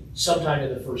be sometime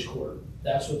in the first quarter.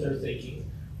 That's what they're thinking.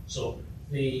 So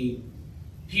the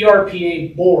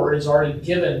PRPA board has already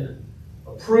given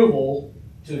approval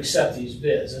to accept these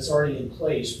bids. It's already in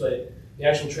place, but the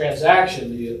actual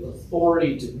transaction, the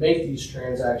authority to make these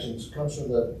transactions comes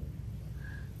from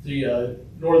the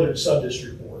Northern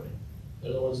Sub-District Board.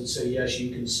 They're the ones that say, yes,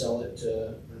 you can sell it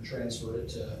or transfer it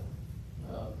to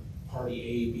party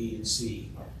A, B, and C.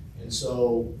 And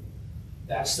so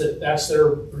that's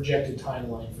their projected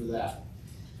timeline for that.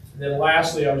 And then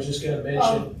lastly, I was just going to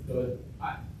mention, go ahead.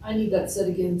 I need that said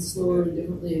again slower and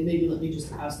differently, and maybe let me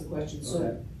just ask the question. So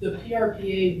Okay. the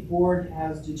PRPA board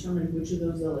has determined which of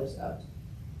those they'll accept?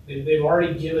 They've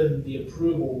already given the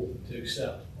approval to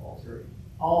accept all 3.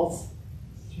 All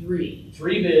 3?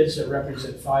 3 bids that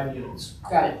represent 5 units.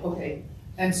 Got it, okay.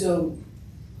 And so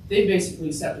they basically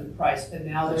accepted the price, and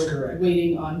now That's they're correct.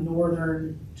 waiting on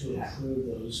Northern To approve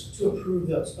those. to approve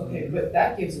those. Okay, but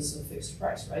that gives us a fixed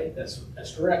price, right? That's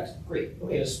correct. Great,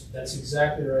 okay. Yes, that's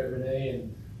exactly right, Renee.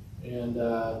 And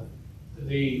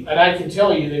I can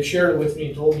tell you, they've shared it with me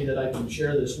and told me that I can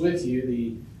share this with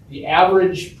you. The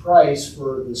average price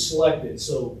for the selected,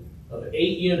 so of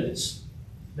 8 units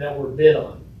that were bid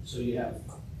on. So you have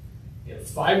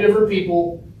 5 different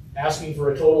people asking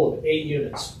for a total of 8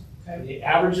 units. Okay. The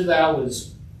average of that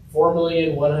was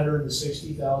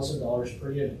 $4,160,000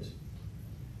 per unit.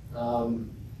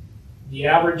 The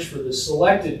average for the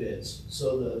selected bids,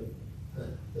 so the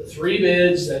 3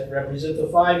 bids that represent the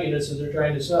 5 units that they're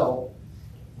trying to sell,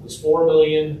 was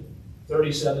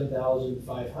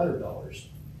 $4,037,500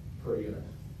 per unit.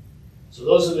 So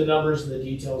those are the numbers and the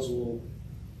details we'll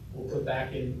put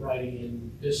back in writing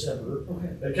in December.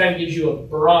 Okay. But it kind of gives you a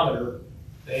barometer.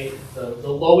 The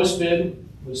lowest bid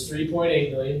was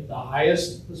 3.8 million, the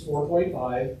highest was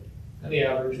 4.5, and the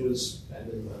average was kind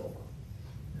of in the middle.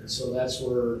 And so that's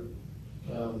where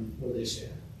they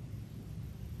stand.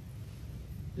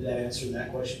 Did that answer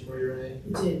that question for you, Renee?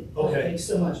 It did. Okay. Thanks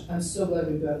so much. I'm so glad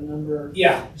we've got a number.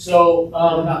 Yeah, so,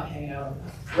 We're not hanging out on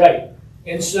that. right.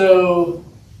 And so,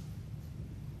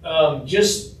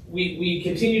 we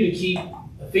continue to keep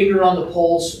a finger on the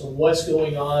pulse of what's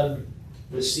going on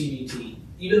with CBT.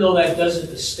 Even though that doesn't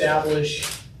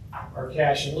establish our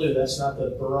cash in lieu, that's not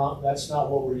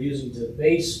what we're using to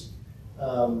base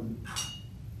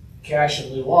cash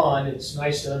in lieu on. It's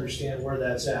nice to understand where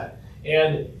that's at.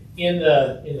 And in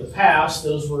the past,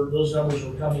 those numbers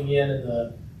were coming in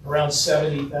the around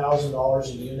 $70,000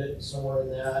 a unit, somewhere in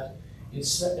that.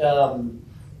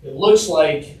 It looks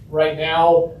like right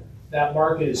now that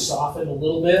market has softened a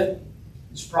little bit.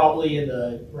 It's probably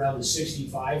around the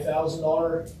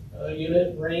 $65,000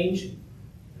 unit range.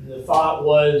 And the thought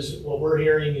was, what we're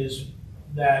hearing is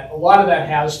that a lot of that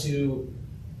has to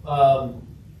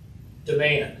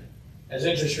demand. As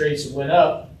interest rates have went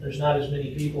up, there's not as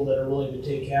many people that are willing to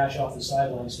take cash off the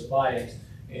sidelines to buy it.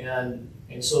 And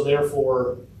so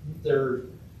therefore, the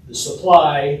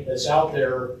supply that's out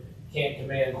there can't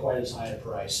command quite as high a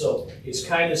price. So it's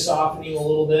kind of softening a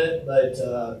little bit, but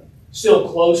still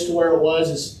close to where it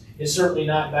was. It's certainly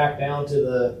not back down to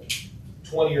the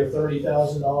 $20,000 or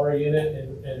 $30,000 unit.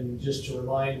 And just to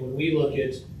remind, when we look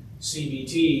at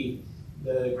CBT,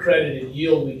 the credited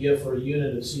yield we give for a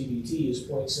unit of CBT is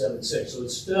 0.76. So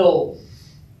it's still,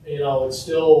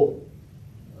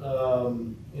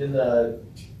 in the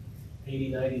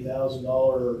 $80,000,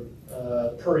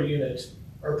 $90,000 per unit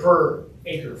or per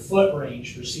acre foot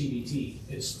range for CBT.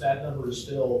 That number is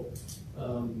still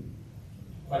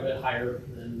quite a bit higher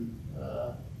than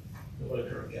what a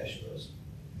current cash flow is.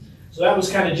 So that was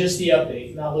kind of just the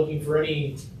update. Not looking for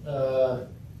any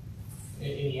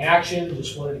action.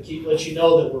 Just wanted to let you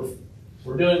know that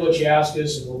we're doing what you asked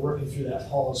us, and we're working through that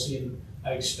policy. And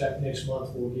I expect next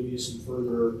month we'll give you some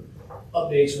further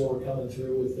updates where we're coming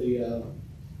through with the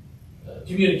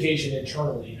communication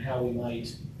internally and how we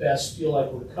might best feel like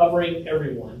we're covering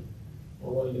everyone.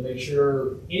 We're wanting to make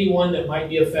sure anyone that might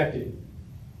be affected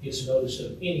gets notice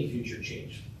of any future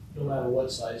change, no matter what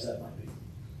size that might be.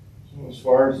 So as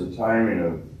far as the timing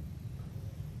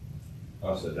of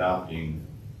us adopting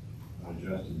an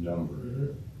adjusted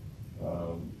number,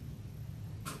 when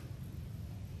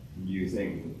do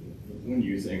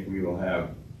you think we will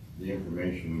have the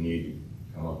information we need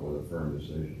to come up with a firm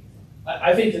decision?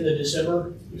 I think in the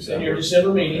December. In your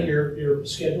December meeting, your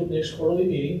scheduled next quarterly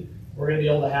meeting, we're going to be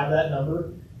able to have that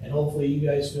number, and hopefully you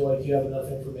guys feel like you have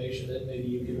enough information that maybe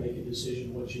you can make a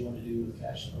decision what you want to do with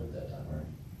cash flow at that time. All right.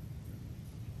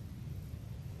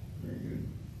 Very good.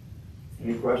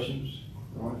 Any questions,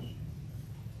 Ross?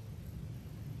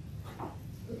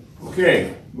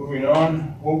 Okay, moving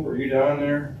on. Hope, are you down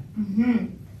there? Mm-hmm.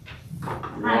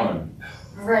 You're Hi. on.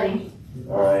 I'm ready.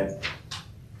 All right.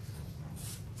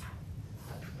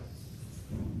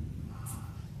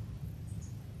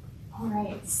 All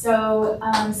right, so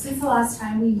since the last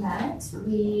time we met,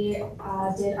 we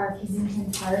did our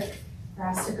Kensington Park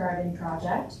Grass to Garden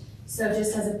project. So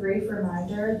just as a brief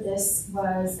reminder, this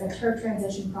was a turf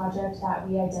transition project that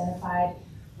we identified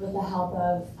with the help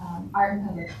of Art and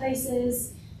Public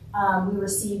Places. We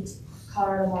received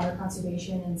Colorado Water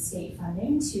Conservation and state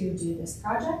funding to do this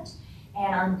project.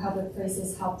 And Art and Public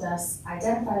Places helped us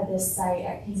identify this site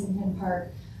at Kensington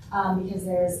Park because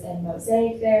there's a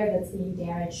mosaic there that's being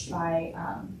damaged by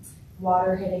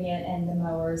water hitting it and the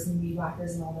mowers and weed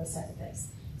whackers and all those types of things.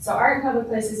 So Art and Public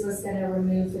Places was going to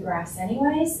remove the grass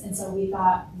anyways, and so we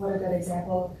thought, what a good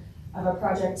example of a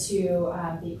project to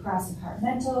be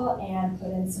cross-departmental and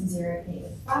put in some xeric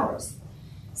native flowers.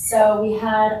 So we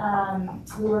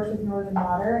worked with Northern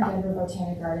Water and Denver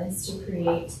Botanic Gardens to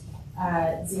create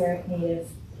xeric native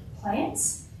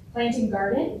planting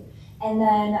garden. And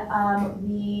then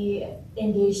we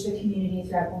engaged the community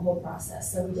throughout the whole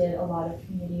process. So we did a lot of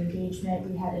community engagement.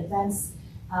 We had events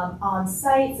on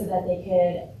site so that they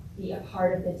could be a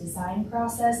part of the design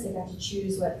process. They got to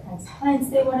choose what kinds of plants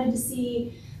they wanted to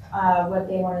see, what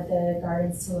they wanted the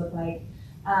gardens to look like.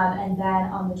 And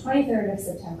then on the 23rd of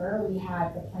September, we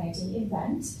had the planting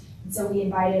event. And so we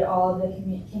invited all of the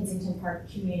Kensington Park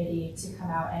community to come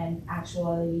out and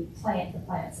actually plant the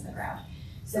plants in the ground.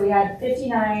 So we had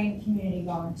 59 community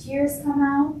volunteers come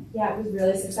out. Yeah, it was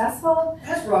really successful.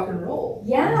 That's rock and roll.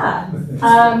 Yeah.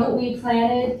 We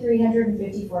planted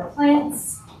 354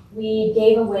 plants. We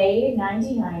gave away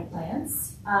 99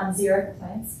 plants, xeric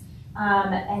plants.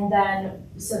 And then,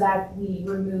 so that we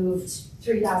removed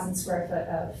 3,000 square foot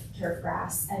of turf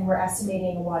grass, and we're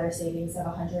estimating a water savings of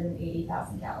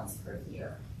 180,000 gallons per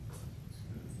year.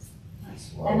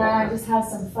 And then I just have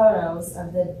some photos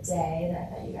of the day that I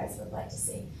thought you guys would like to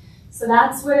see. So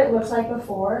that's what it looked like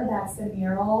before. That's the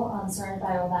mural surrounded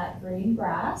by all that green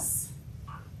grass.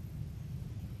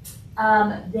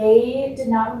 They did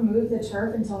not remove the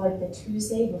turf until like the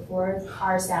Tuesday before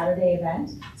our Saturday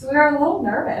event. So we were a little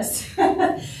nervous,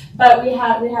 but we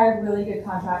hired really good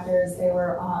contractors. They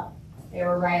were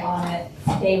right on it.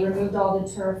 They removed all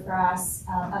the turf grass,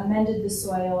 amended the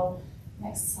soil.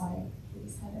 Next slide,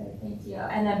 please, Heather. Thank you.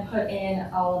 And then put in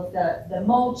all of the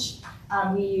mulch.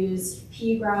 We used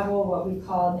pea gravel, what we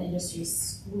call in the industry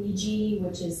squeegee,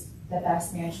 which is the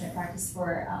best management practice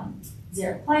for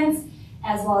xeric plants,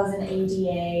 as well as an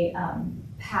ADA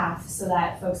path so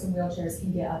that folks in wheelchairs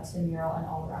can get up to the mural and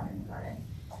all around in the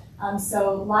garden.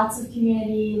 So lots of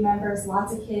community members,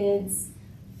 lots of kids,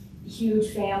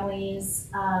 huge families,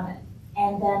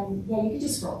 and then, yeah, you could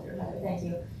just scroll through that, thank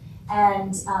you.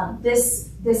 And this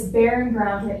barren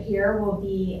ground right here will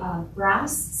be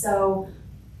grass. So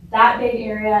that big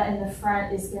area in the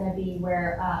front is going to be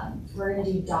where we're going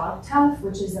to do dog tuff,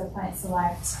 which is a plant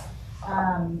select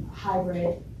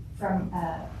hybrid from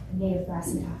a native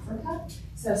grass in Africa.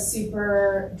 So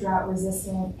super drought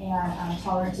resistant and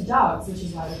tolerant to dogs, which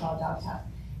is why we call it dog tuff.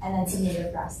 And then some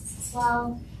native grasses as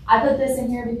well. I put this in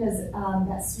here because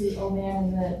that sweet old man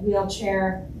in the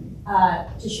wheelchair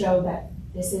to show that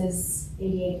this is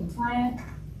ADA compliant.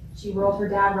 She rolled her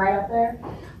dad right up there.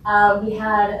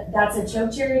 That's a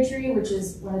chokecherry tree, which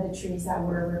is one of the trees that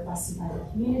were requested by the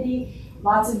community.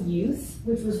 Lots of youth,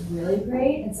 which was really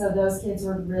great. And so those kids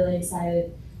were really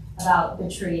excited about the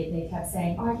tree. They kept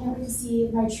saying, oh, I can't wait to see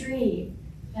my tree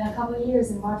in a couple of years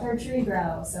and watch our tree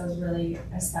grow. So it was really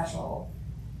a special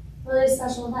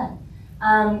event.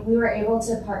 We were able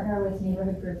to partner with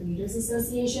Neighborhood Group Leaders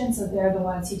Association, so they're the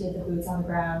ones who did the boots on the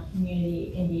ground,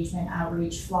 community engagement,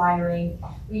 outreach, flyering.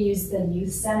 We used the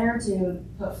youth center to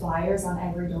put flyers on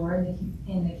every door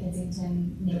in the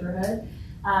Kensington neighborhood.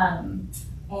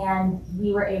 And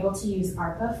we were able to use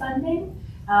ARPA funding.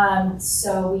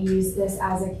 So we used this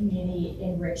as a community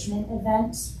enrichment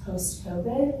event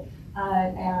post-COVID.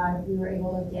 And we were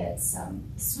able to get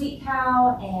some sweet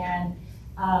cow and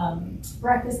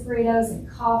breakfast burritos and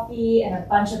coffee and a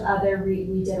bunch of other,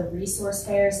 we did a resource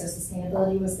fair, so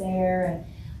sustainability was there,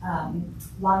 and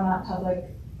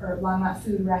Longmont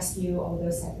Food Rescue, all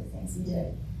those type of things. We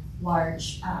did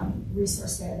large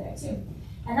resource fair there too.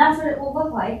 And that's what it will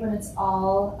look like when it's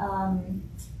all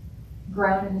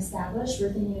grown and established.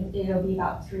 We're thinking it'll be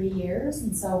about 3 years,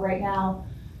 and so right now,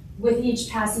 with each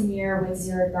passing year with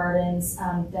xeric gardens,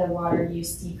 the water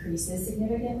use decreases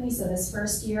significantly. So this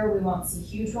first year, we won't see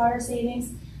huge water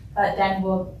savings, but then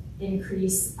we'll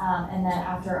increase. And then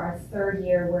after our 3rd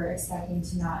year, we're expecting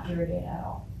to not irrigate at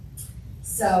all.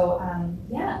 So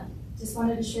yeah, just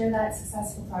wanted to share that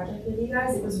successful project with you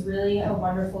guys. It was really a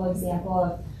wonderful example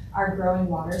of our Growing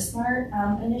Water Smart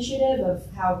initiative, of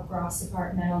how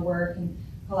cross-departmental work and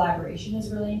collaboration is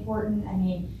really important. I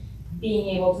mean,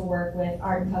 being able to work with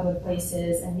Art in Public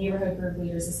Places and Neighborhood Group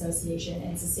Leaders Association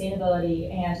and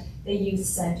sustainability and the youth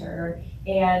center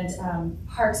and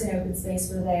parks and open space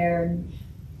were there, and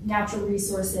natural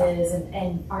resources,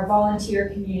 and our volunteer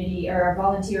community, or our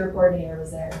volunteer coordinator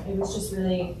was there. It was just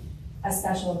really a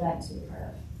special event to be part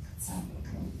of. So.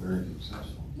 Very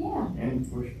successful. Yeah. Any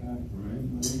pushback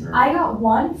from anybody? Or? I got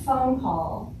one phone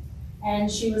call, and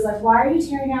she was like, why are you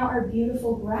tearing out our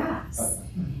beautiful grass?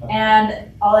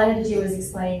 And all I had to do was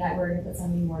explain that we're going to put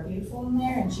something more beautiful in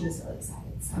there, and she was really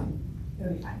excited, so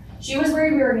it'll be fine. She was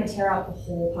worried we were going to tear out the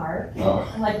whole park. Oh.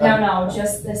 I'm like, no,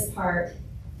 just this part.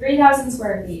 3,000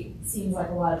 square feet seems like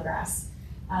a lot of grass,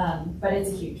 but it's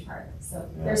a huge park, so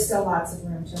there's still lots of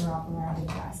room to romp around in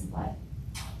the grass and play.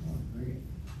 Oh, great.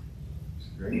 It's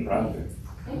a great project.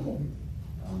 Thank you.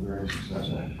 Very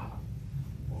successful.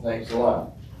 Well, thanks a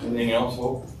lot. Anything else,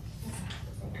 Hope?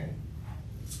 Okay.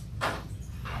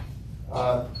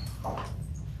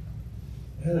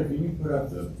 Heather, can you put up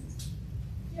the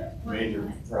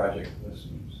major project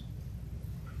listings?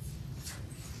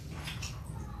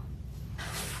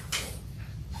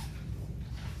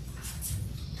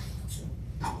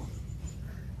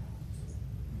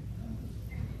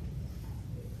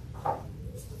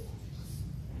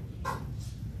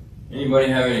 Anybody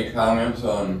have any comments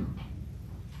on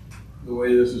the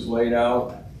way this is laid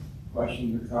out?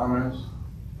 Questions or comments?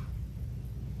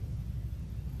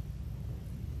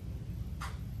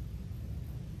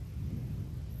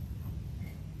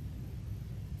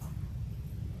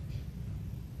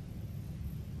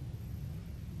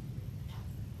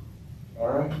 All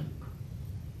right.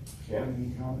 Shannon,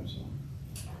 any comments on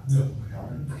it? No.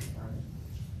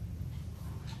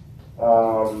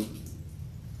 All right.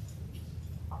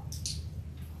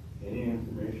 Any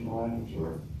informational items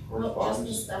or Well, just the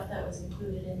correspondence? stuff that was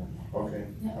included in the packet. Okay,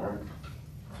 Yep. all right.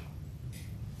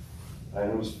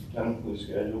 Items tentatively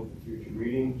scheduled for future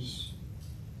meetings.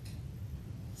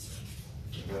 Is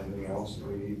there anything else that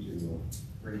we need to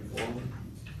bring forward?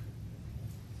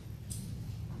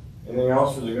 Anything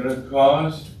else for the good of the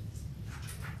cause?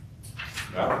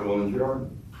 Not, we'll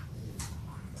adjourn.